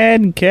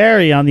 Jen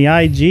Carey on the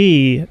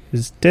IG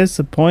is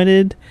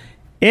disappointed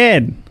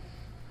in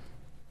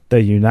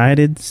the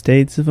United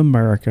States of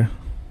America.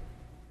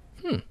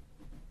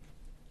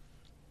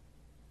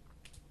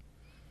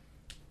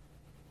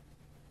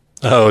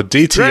 Oh,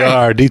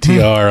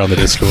 DTR on the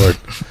Discord.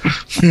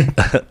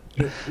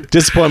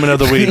 Disappointment of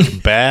the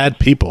week. Bad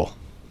people.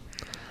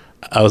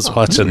 I was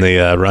watching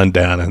the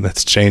rundown, and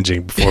that's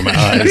changing before my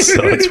eyes,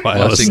 so that's why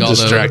I was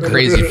distracted. All the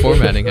crazy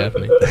formatting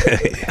happening.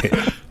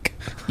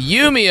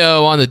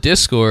 Yumio on the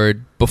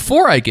Discord.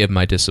 Before I give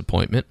my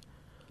disappointment,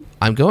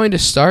 I'm going to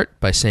start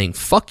by saying,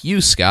 fuck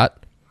you,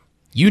 Scott.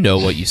 You know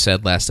what you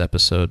said last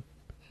episode.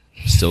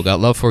 Still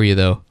got love for you,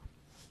 though.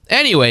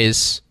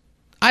 Anyways,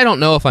 I don't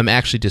know if I'm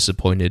actually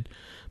disappointed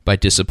by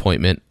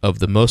disappointment of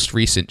the most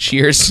recent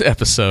Cheers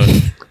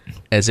episode,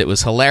 as it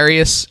was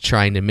hilarious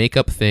trying to make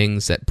up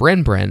things that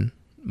Bren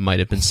might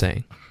have been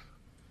saying.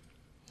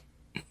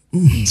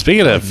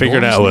 Speaking of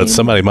figuring out what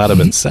somebody might have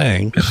been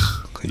saying,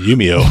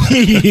 Yumio.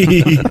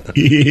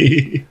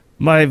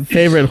 My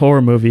favorite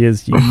horror movie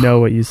is You Know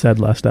What You Said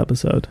Last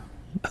Episode.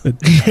 It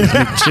gives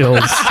me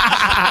chills.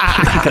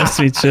 It gives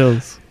me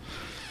chills.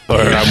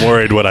 Or I'm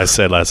worried what I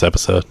said last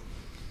episode.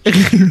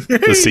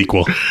 The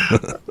sequel.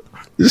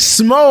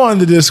 Smo on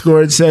the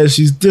Discord says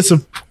she's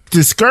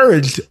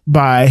discouraged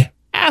by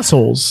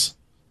assholes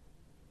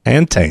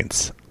and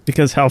taints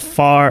because how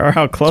far or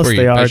how close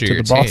they are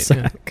to the ball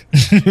sack.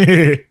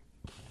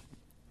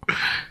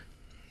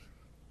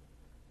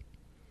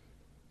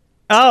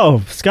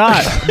 Oh,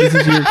 Scott, this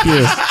is your cue.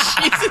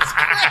 Jesus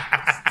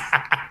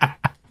Christ.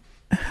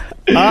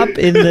 Up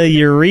in the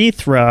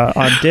urethra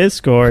on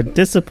Discord,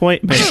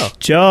 disappointment.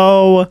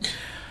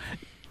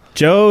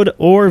 Jode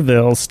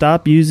Orville,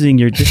 stop using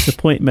your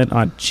disappointment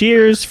on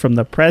Cheers from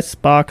the press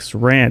box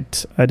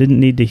rant. I didn't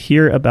need to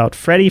hear about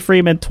Freddie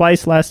Freeman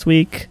twice last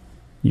week.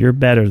 You're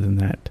better than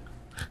that.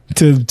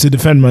 To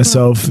defend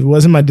myself, it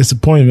wasn't my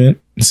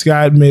disappointment.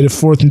 Scott made a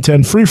 4th and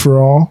 10 free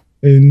for all,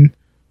 and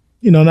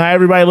not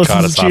everybody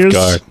listens to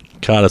Cheers.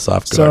 Caught us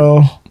off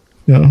guard. So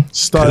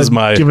started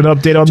giving an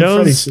update on the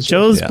Freddie situation.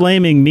 Joe's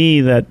blaming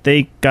me that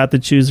they got to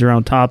choose their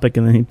own topic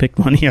and then he picked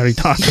one he already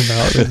talked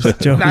about.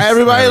 Not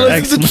everybody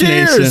listens to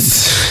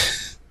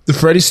Cheers. The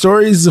Freddie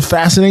story is a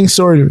fascinating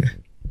story to me.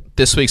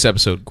 This week's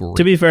episode, great.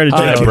 To be fair to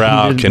Joe,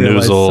 Brow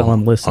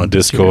Canoozle on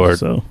Discord.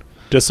 Cheers,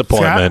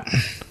 disappointment.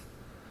 Scott?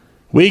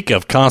 Week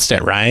of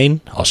constant rain,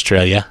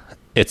 Australia.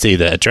 It's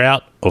either a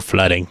drought or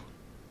flooding.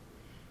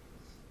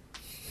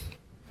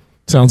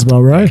 Sounds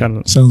about right.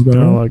 Sounds about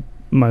right. Like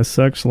my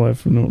sex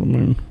life, you know what I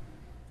mean?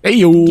 Hey,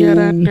 yo. You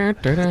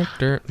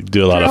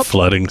do a lot of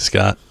flooding,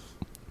 Scott.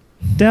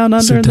 Down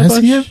under in the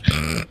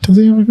bush. Does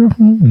he have a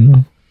girlfriend?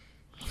 No.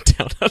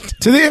 Down under.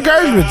 To the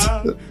encouragements.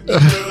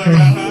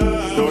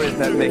 Stories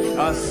that make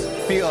us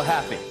feel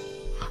happy.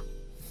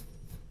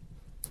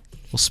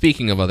 Well,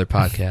 speaking of other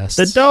podcasts.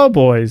 The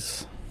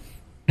Doughboys.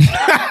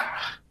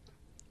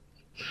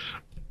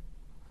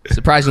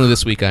 Surprisingly,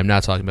 this week I'm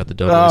not talking about the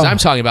Doughboys. I'm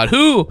talking about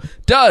who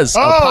does a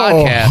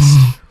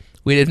podcast.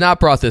 We did not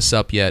brought this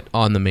up yet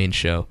on the main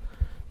show,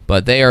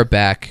 but they are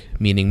back,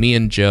 meaning me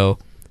and Joe,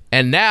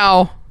 and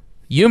now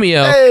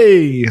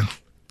Yumio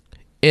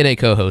in a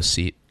co-host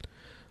seat.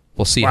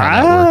 We'll see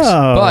how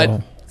that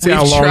works. But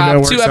we've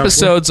dropped 2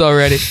 episodes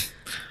already.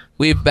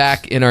 We're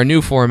back in our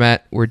new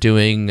format. We're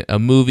doing a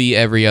movie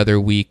every other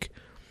week,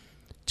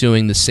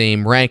 doing the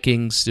same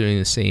rankings, doing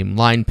the same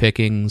line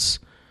pickings,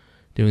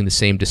 doing the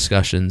same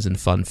discussions and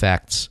fun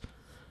facts.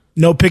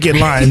 No picking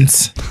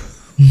lines.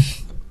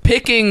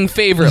 Picking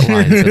favorite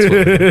lines.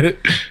 That's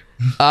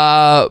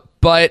what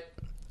but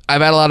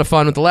I've had a lot of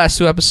fun with the last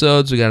 2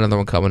 episodes. We got another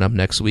one coming up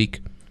next week.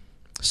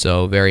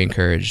 So very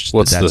encouraged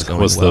that's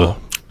going well.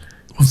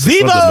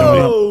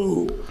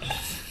 Vivo!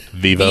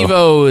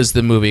 Vivo is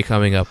the movie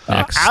coming up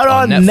next out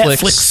on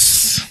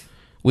Netflix.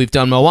 we've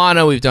done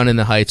Moana, we've done In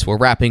the Heights. We're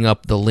wrapping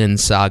up the Lin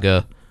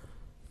saga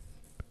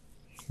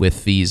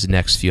with these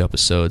next few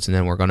episodes, and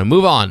then we're going to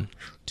move on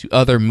to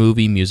other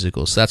movie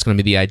musicals. So that's going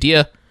to be the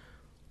idea,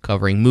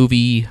 covering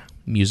movie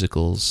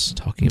musicals,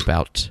 talking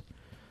about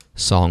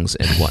songs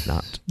and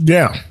whatnot.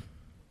 Yeah.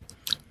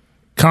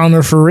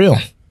 Connor, for real.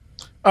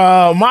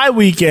 My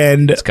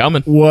weekend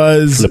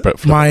was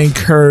my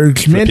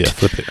encouragement.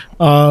 Flip it.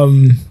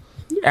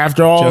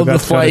 After all the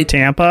flight,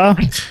 Tampa.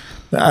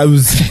 I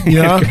was,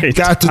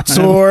 got to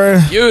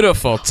tour.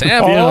 Beautiful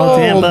Tampa.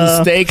 All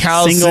the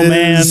steakhouses. Single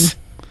man.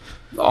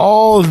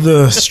 All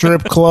the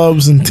strip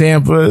clubs in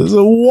Tampa. It was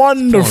a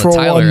wonderful,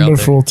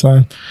 wonderful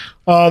time.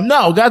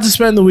 No, got to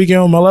spend the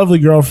weekend with my lovely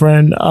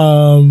girlfriend.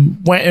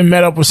 Went and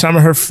met up with some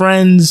of her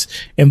friends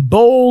in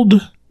Bold,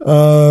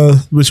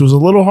 which was a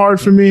little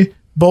hard for me.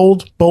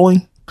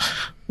 Bowling. A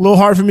little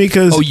hard for me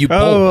because... Oh, you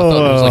bowled. I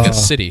thought it was like a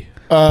city.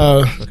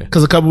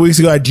 Because a couple weeks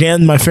ago I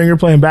jammed my finger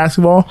playing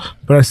basketball,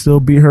 but I still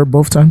beat her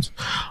both times.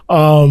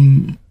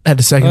 Had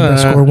the second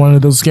best score one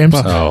of those games.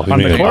 Oh, on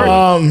the court.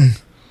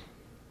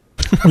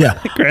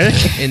 Yeah. Greg?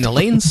 In the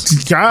lanes?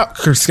 Scott,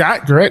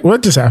 Greg,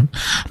 what just happened?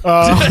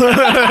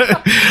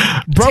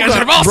 Broke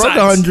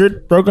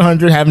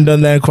 100. Haven't done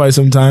that in quite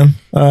some time.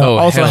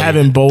 Also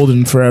haven't bowled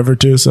in forever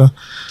too. So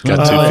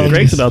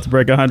Greg's about to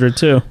break 100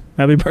 too.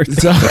 Happy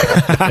birthday!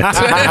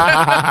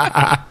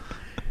 Half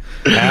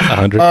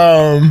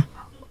 100.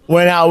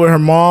 Went out with her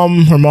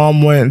mom. Her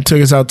mom went and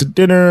took us out to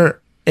dinner,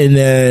 and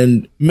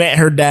then met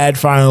her dad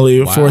finally.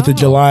 4th of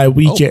July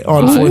weekend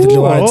on 4th of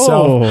July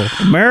itself.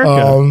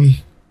 America.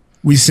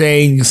 We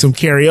sang some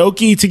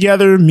karaoke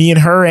together, me and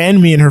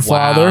her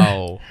father.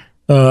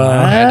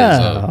 That is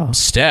a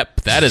step.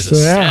 That is a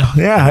step.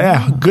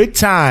 Yeah. Good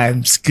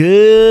times. I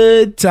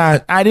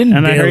didn't.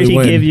 And I heard he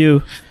win. gave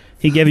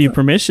you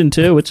permission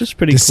too, which is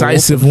pretty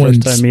decisive cool.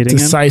 wins. First time meeting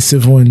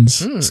Decisive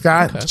wins.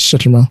 Scott,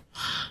 shut your mouth.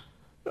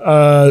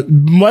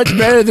 Much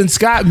better than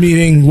Scott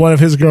meeting one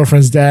of his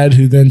girlfriend's dad,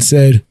 who then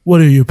said,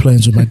 "What are your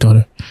plans with my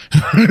daughter?"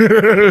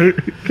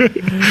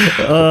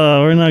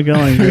 We're not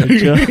going there,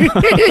 Joe.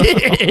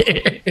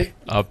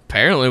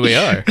 Apparently we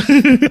are.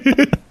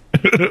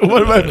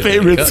 One of my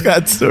favorite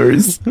Scott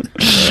stories.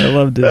 I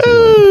love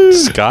Disney.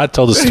 Scott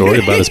told a story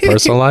about his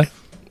personal life.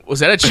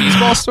 Was that a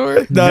cheeseball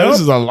story? No,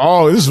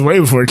 This is way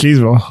before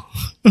cheeseball.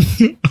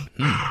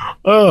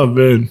 Oh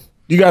man,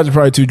 you guys are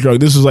probably too drunk.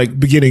 This was like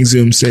beginning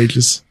Zoom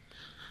stages.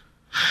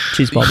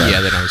 Cheeseball bad. Yeah,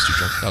 then I was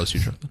too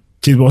drunk.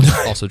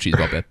 Cheeseball. Also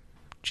cheeseball bad.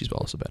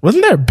 Cheeseball also bad.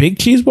 Wasn't there a big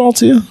cheeseball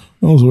too?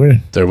 That was weird.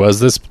 There was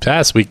this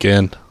past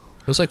weekend.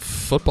 It was like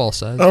football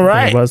size. All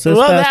right. Well,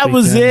 that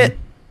was it.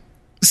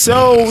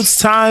 So it's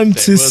time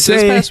to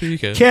say,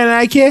 can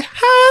I get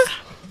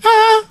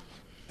high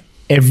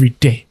every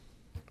day?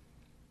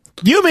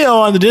 You be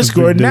on the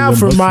Discord now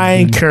for my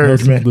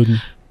encouragement.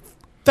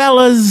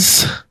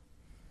 Fellas,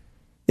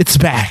 it's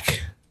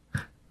back.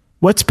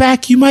 What's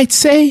back, you might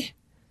say?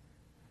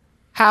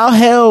 How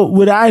hell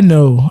would I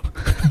know?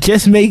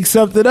 Just make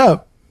something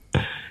up.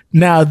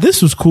 Now,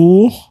 this was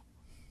cool.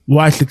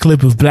 Watch the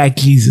clip of Black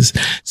Jesus.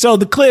 So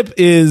the clip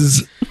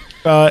is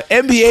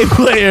NBA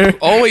player.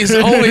 Always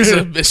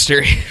a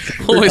mystery.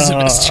 Always a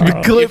mystery.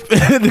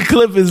 The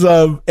clip is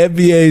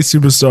NBA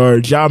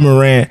superstar Ja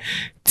Morant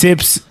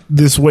tips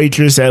this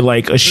waitress at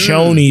like a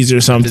Shoney's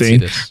or something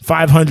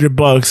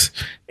 $500,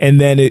 and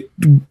then it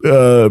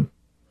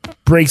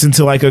breaks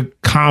into like a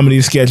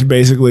comedy sketch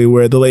basically,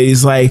 where the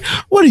lady's like,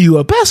 "What are you,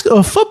 a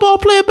football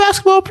player,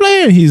 basketball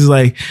player?" And he's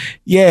like,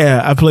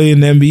 "Yeah, I play in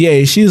the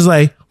NBA." She's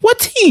like, "What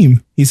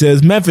team?" He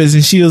says, "Memphis."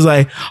 And she was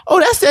like, "Oh,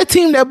 that's that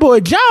team that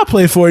boy Ja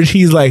played for." And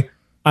she's like,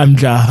 "I'm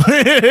Ja."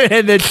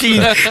 And then she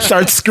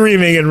starts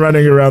screaming and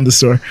running around the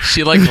store.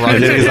 She like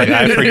runs. He's like,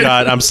 I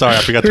forgot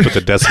to put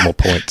the decimal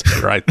point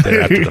right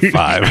there after the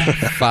 $5.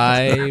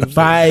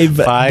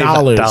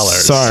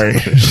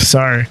 $5.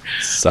 Sorry.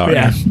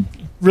 Yeah.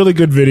 Really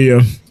good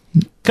video.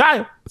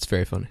 Kyle. It's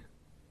very funny.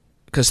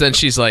 Because then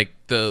she's like,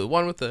 the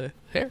one with the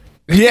hair?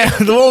 Yeah,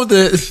 the one with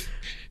the...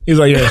 He's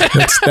like, yeah,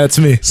 that's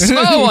me.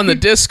 So on the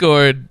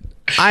Discord,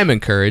 I'm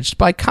encouraged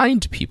by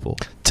kind people.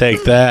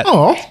 Take that.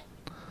 Oh.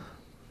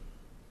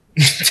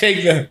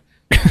 Take that.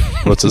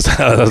 What's his...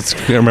 I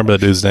remember the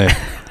dude's name.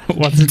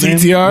 What's his name?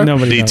 DTR?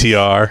 Nobody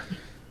DTR. knows.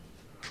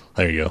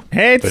 There you go.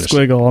 Hey, it's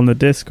Squiggle on the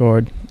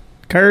Discord.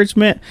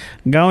 Encouragement.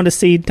 I'm going to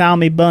see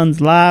Tommy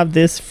Buns live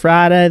this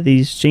Friday.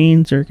 These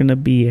jeans are going to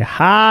be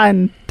high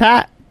and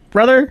tight,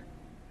 brother.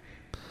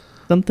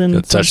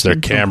 Something. Touch their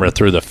camera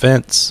through the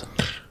fence.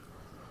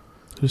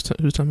 Who's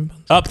Tommy Buns?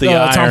 Up the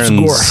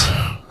irons.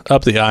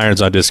 Up the irons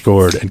on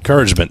Discord.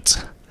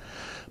 Encouragement.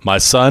 My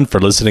son, for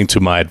listening to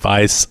my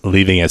advice,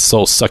 leaving a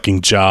soul-sucking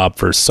job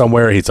for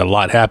somewhere he's a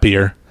lot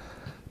happier,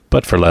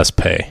 but for less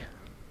pay.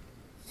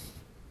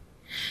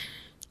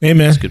 Hey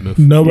man, good move.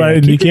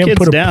 You can't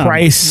put a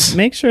price.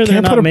 Make sure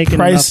they're not making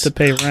enough to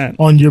pay rent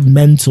on your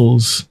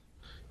mentals.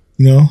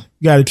 You know,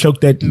 you got to choke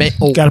that.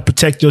 Got to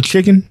protect your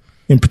chicken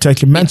and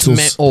protect your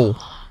mentals.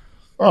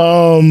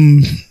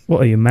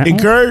 What are you,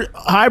 mental?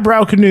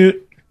 Highbrow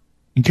Canute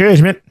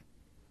encouragement.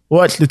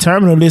 Watch the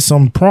Terminal List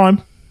on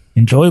Prime.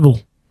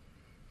 enjoyable.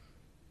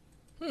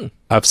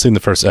 I've seen the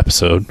first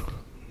episode.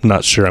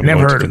 Not sure I'm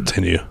going to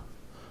continue.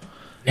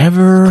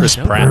 Never Chris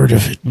Pratt. heard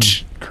of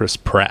it. Chris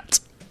Pratt.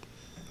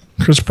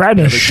 Chris Pratt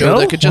in a show?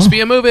 That could just be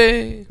a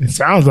movie. It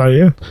sounds like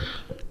it.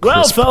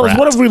 Well, Chris fellas, Pratt.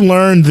 what have we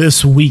learned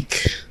this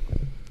week?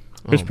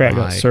 Chris Pratt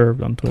got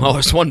served on Twitter. Well,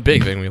 there's one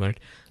big thing we learned.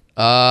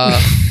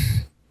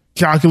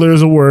 Calculator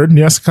is a word.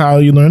 Yes,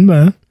 Kyle, you learned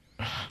that.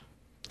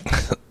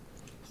 I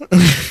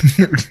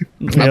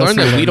learned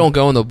that we don't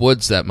go in the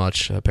woods that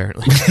much,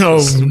 apparently.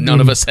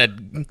 None of us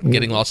had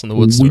getting lost in the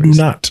woods. We stories.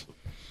 do not.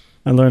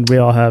 I learned we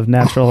all have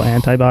natural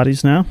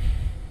antibodies now.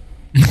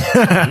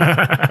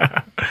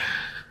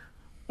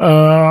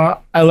 I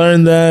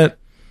learned that.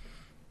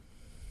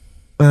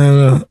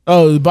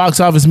 The box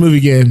office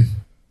movie game.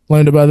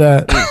 Learned about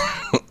that.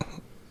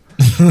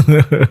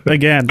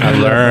 Again, I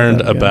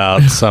learned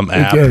about some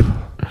app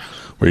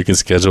where you can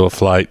schedule a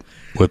flight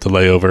with the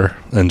layover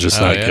and just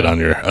not get on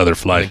your other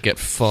flight. Get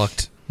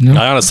fucked. No.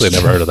 I honestly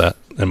never heard of that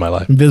in my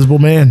life. Invisible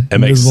Man. It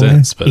makes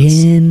sense, but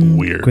it's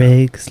weird.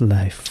 Greg's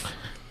life.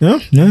 Yeah.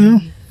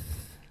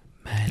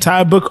 That's how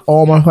I book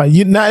all my flights.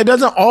 It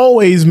doesn't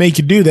always make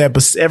you do that,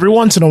 but every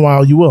once in a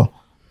while you will.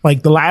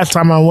 Like the last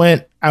time I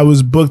went, I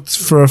was booked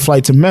for a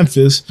flight to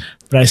Memphis,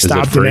 but I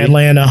stopped in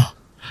Atlanta.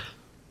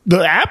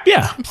 The app,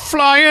 yeah.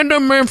 Flying to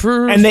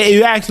Memphis. And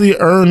you actually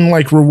earn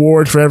like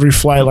reward for every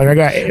flight. Like I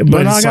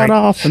got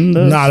off in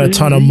the not a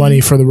ton of money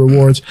for the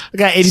rewards. I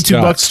got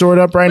 $82 stored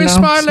up right now.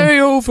 My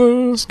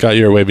layover. Scott,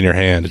 you were waving your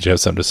hand. Did you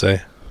have something to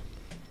say?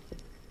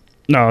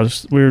 No,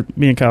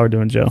 me and Kyle were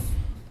doing Joe.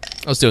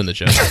 I was doing the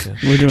joke. Yeah.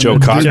 We're doing Joe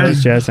Cocker.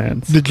 Jazz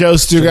hands. The Joe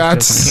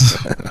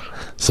Stugats.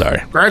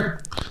 Sorry.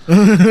 Greg.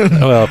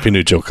 Well, if you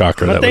knew Joe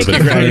Cocker, that would have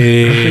been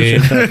funny.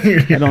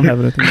 I don't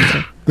have anything to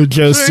say. The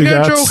Joe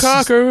Stugats. Joe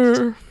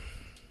Cocker.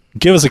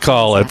 Give us a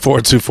call at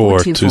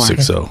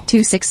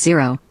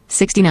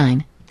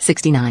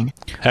 424-260-6969.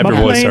 Have your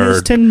voice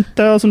heard.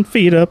 10,000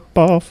 feet up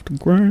off the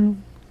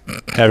ground.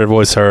 Have your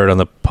voice heard on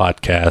the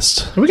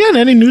podcast. Have we got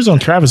any news on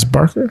Travis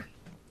Barker?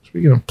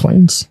 Speaking of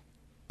planes.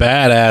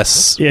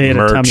 Badass he had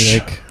merch. a tummy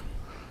ache.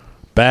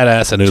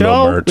 Badass Anulo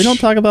Joe, merch. we don't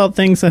talk about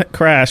things that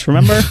crash,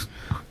 remember?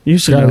 You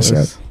should know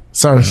this.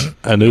 Sorry.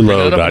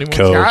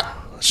 Anulo.co.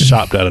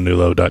 Shopped at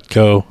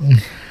Anulo.co.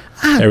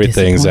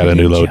 Everything's at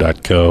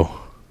Anulo.co.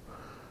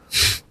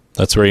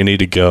 That's where you need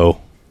to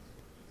go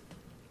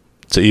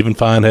to even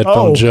find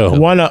Headphone Joe.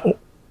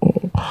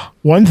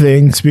 One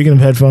thing, speaking of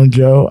Headphone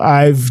Joe,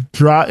 I've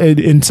dropped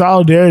in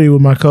solidarity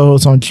with my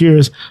co-hosts on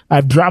Cheers.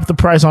 I've dropped the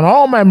price on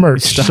all my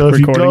merch. Stop so if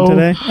you recording go,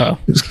 today?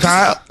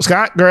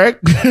 Scott, Greg,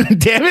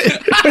 damn it!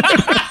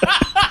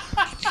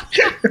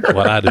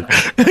 What I do?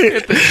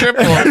 Hit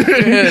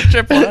the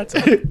triple.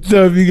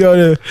 So if you go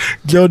to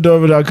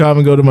joedorver.com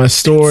and go to my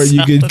store,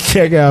 you can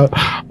check out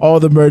all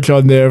the merch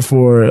on there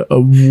for a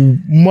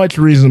much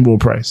reasonable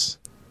price.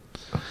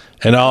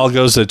 And all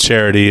goes to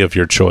charity of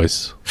your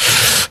choice.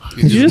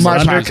 Did you just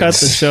undercut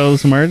the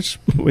show's merch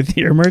with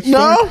your merch?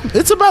 No,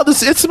 it's about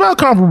this. It's about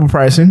comparable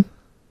pricing.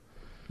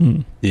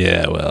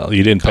 Yeah, well,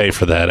 you didn't pay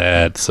for that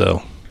ad,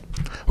 so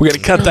we're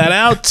gonna cut that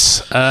out.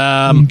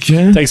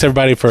 Thanks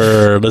everybody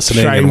for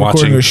listening and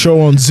watching. A show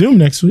on Zoom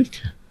next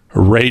week.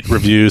 Rate,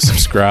 review,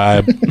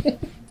 subscribe.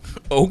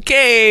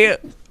 Okay,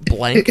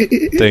 blank.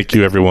 Thank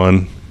you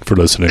everyone for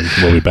listening.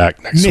 We'll be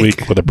back next Nick.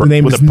 week with a The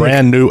name is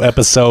brand new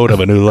episode of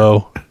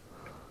Anulo.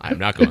 I'm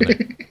not going there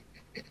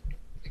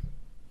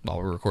while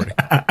we're recording.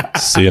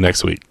 See you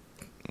next week.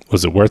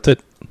 Was it worth it?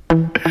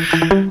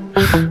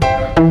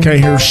 Can't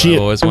hear shit.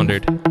 I always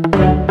wondered.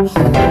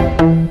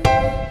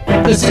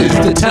 This is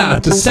the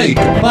time to say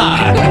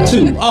goodbye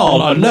to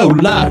all our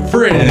low-life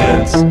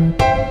friends.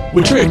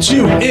 We tricked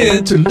you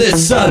into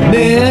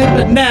listening,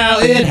 but now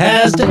it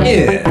has to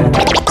end.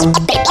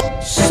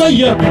 See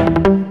ya.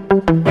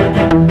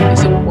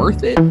 Is it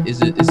worth it? Is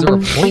there a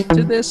point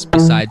to this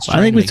besides trying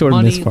I think we to make sort of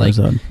money? missed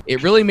Farzad.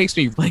 It really makes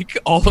me like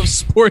all of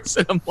sports,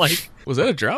 and I'm like, was that a drop?